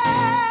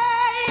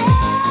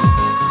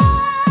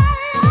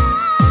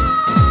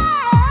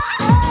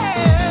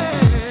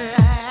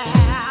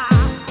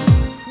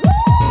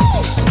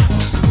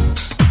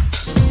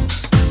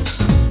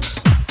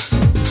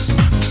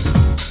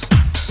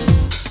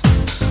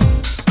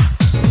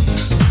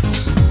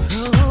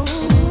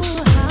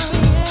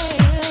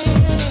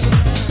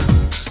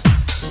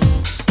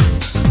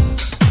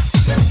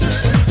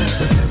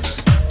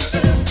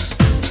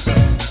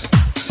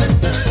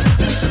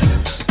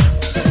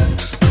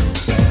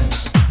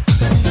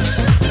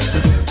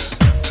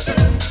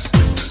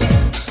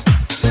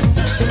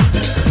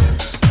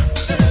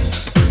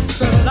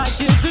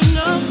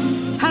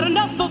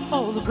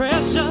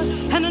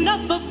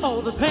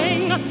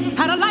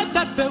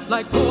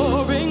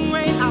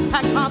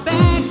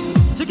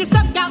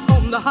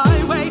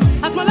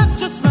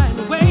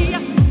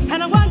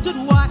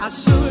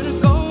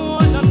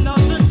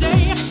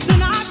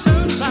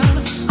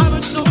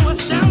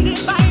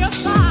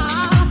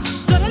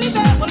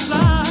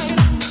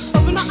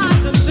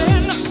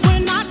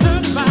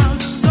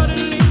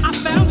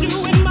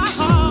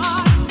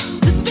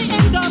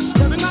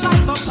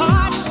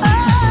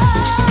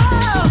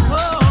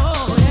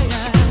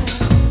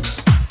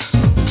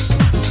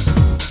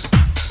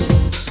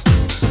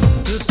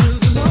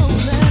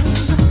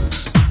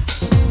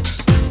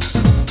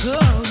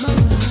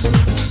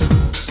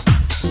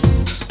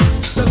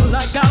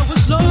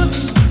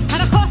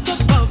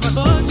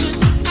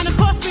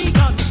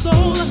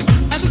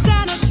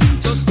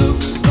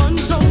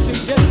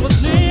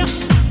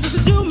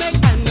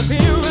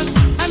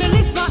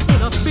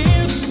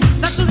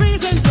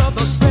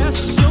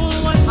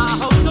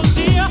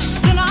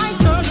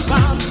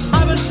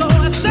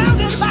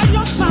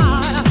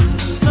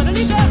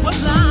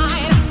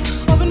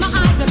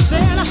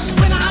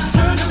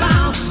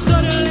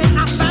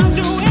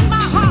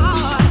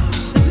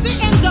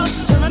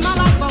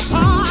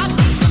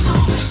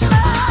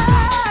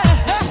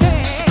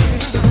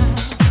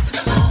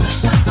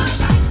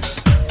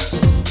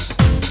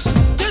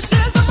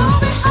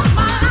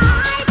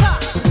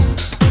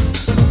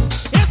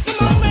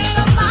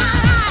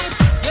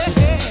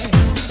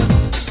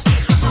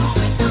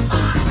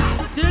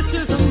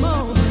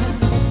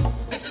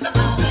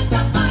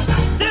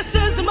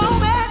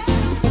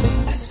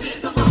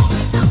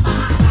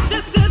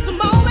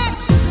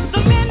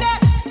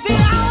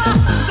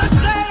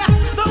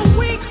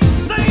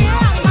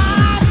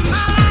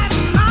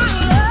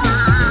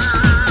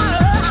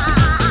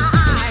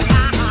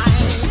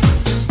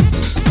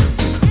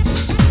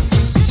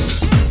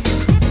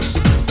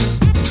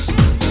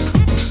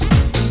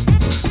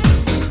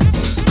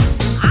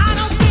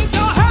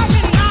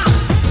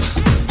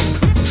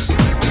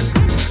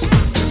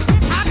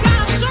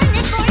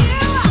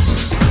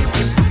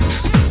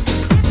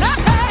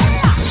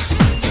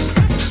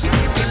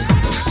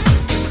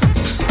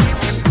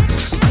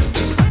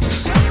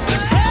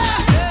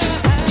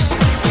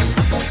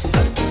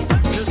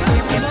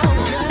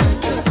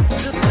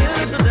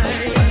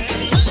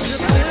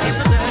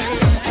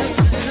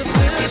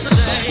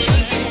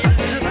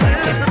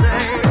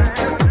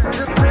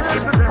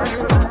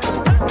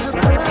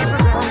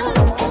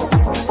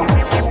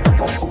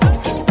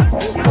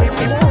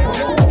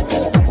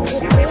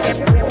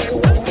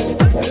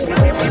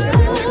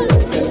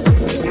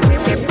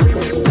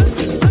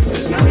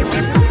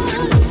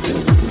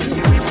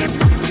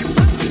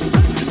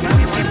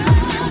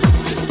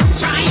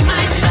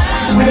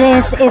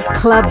 This is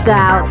Clubbed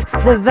Out,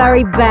 the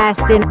very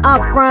best in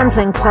upfront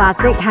and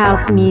classic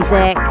house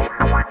music.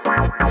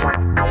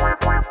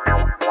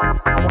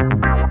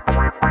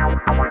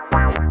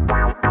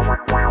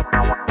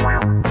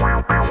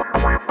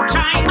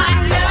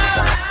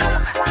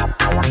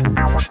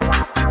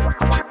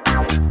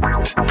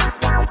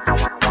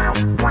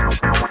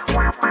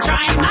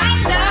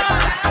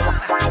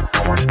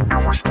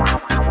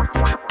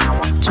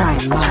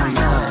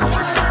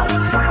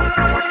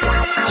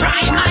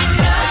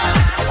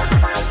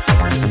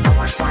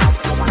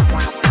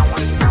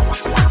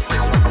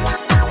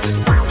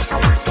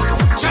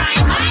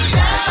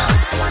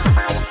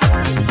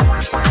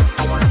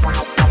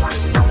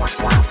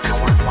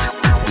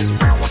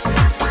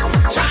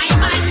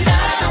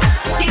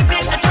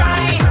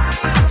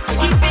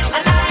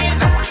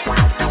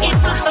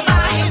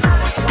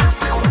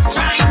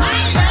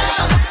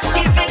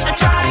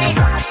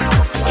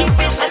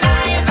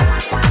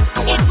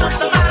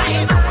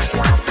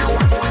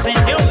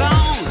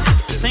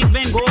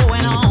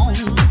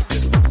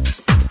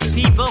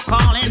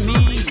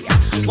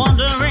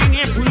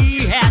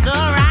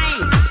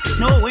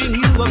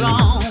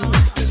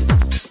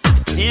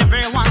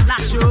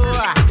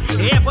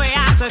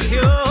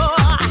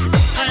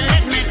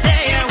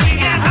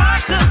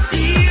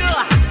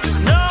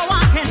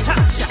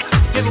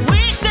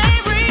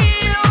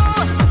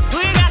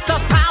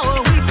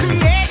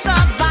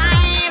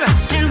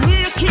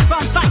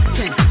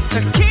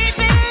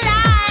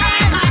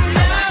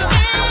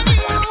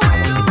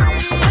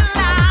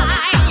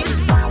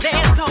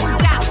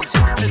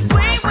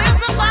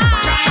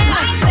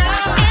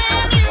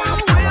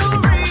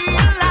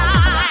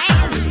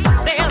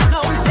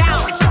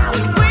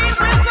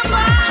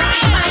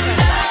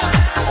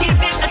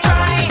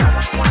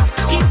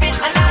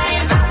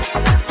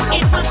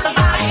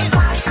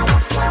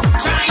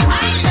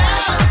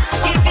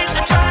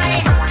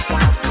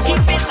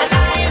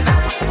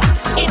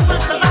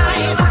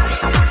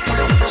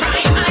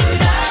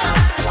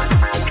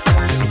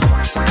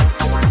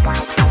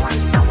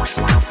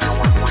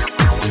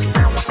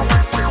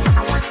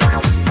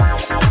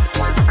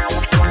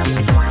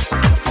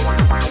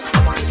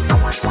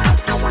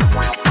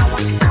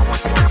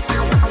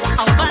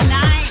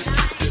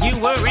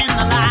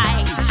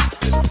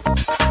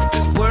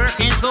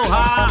 so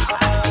hard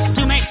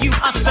to make you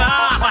a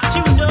star, but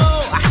you know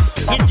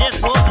it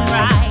just wasn't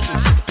right.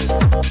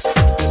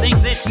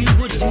 Things that you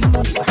would do,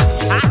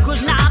 I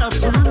could not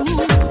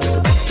approve.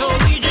 So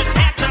we just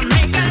had to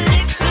make a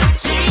little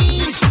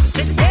change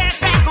to get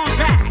back on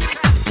track.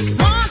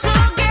 Once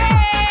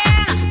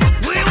again,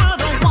 we were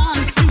the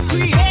ones to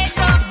create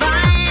the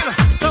vibe.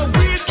 So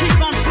we'll keep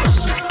on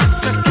pushing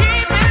to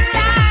keep it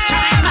alive.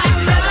 Try my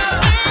love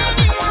and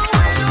you will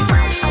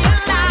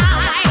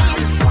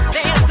realize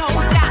there's no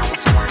doubt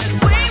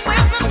we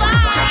will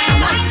survive. Try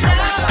my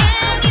love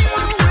and you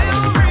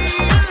will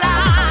realize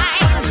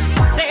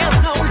there's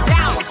no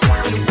doubt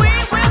we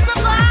will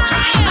survive.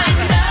 Try my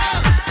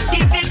love,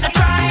 give it a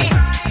try,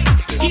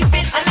 keep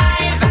it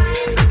alive,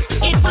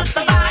 it will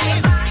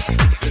survive.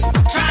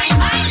 Try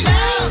my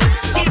love,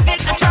 give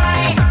it a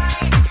try,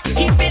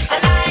 keep it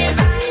alive,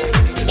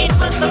 it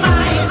will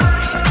survive.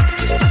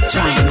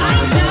 Try my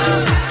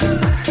love.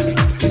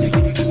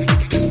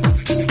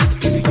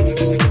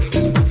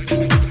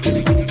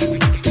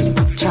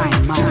 Try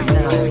my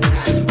love.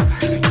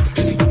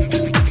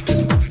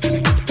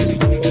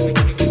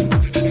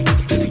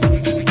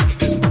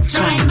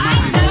 Try my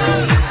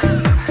love.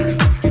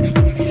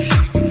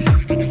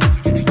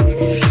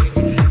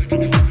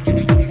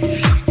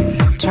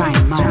 Try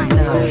my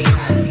love.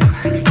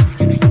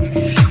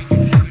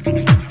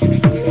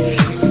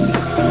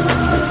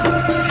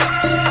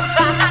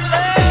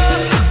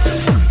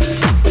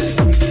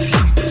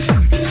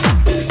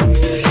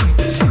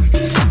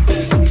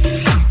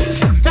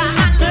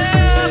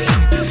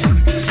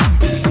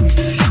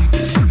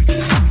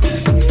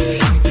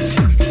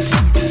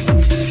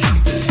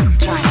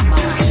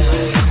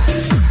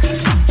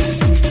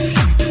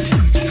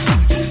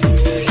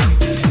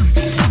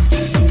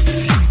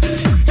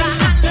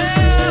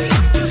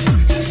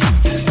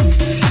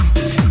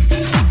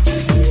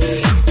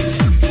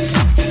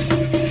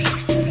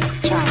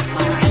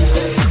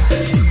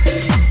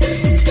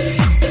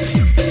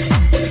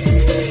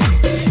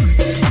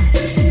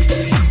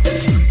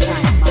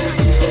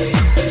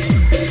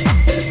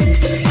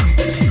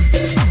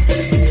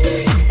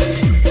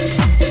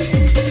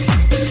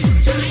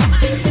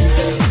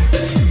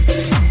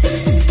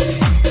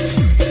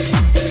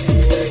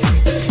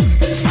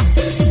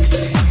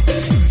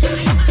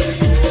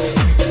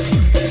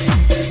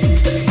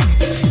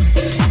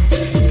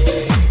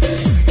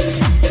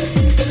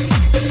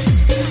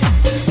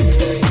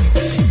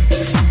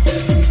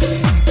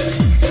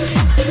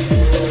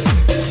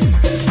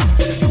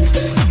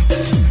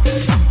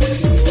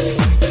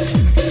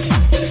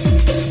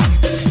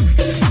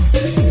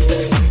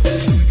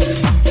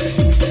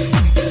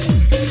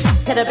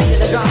 To the beat of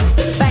the drum,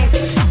 bang.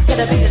 To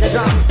the beat of the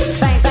drum,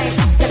 bang bang.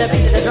 To the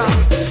beat of the drum,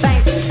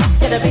 bang.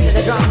 To the beat of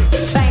the drum,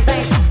 bang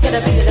bang. To the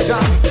beat of the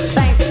drum,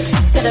 bang.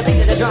 To the beat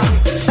of the drum,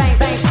 bang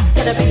bang.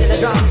 To the beat of the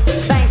drum,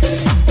 bang.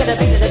 To the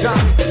beat of the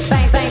drum,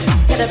 bang bang.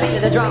 To the beat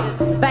of the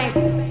drum, bang.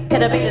 To the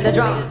beat of the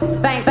drum,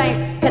 bang bang.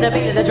 To the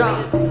beat of the drum,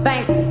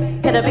 bang.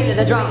 To the beat of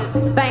the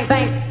drum, bang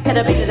bang. To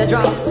the beat of the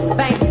drum,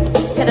 bang.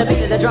 To the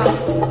beat of the drum,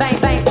 bang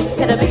bang.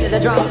 To the beat of the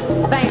drum,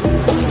 bang.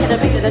 To the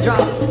beat of the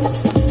drum.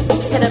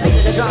 To the beat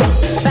of the drum,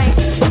 bang.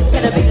 To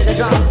the beat of the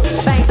drum,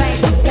 bang bang.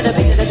 To the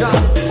beat of the drum,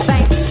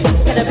 bang.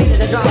 To the beat of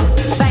the drum,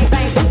 bang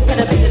bang. To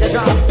the beat of the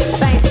drum,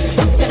 bang.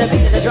 To the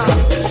beat of the drum,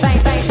 bang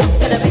bang.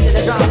 To the beat of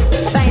the drum,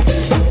 bang.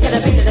 To the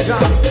beat of the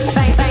drum,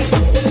 bang bang.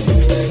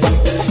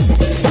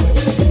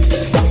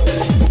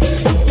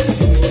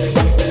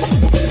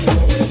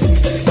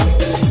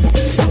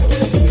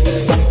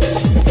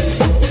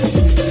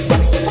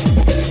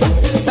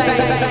 Bang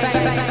bang bang bang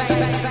bang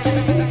bang bang.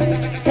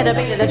 To the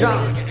beat of the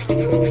drum.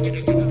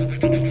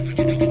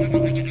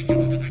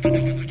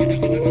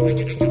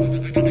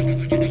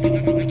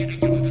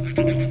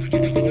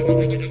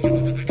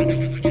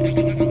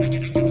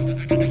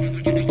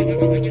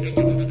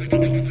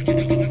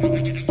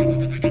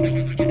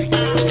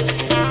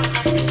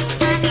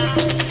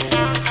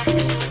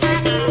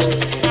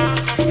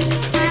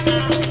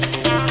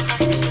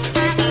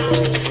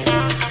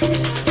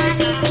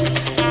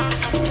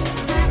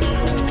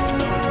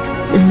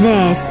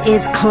 This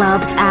is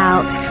Clubbed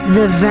Out,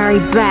 the very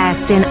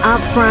best in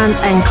upfront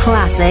and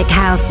classic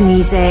house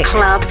music.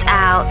 Clubbed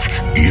Out.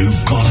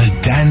 You've gotta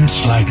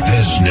dance like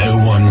there's no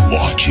one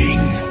watching.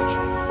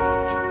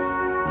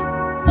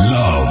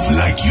 Love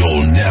like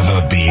you'll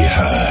never be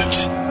hurt.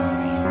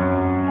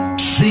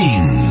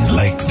 Sing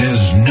like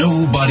there's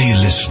nobody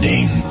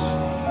listening.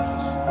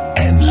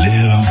 And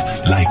live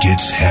like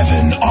it's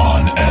heaven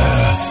on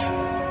earth.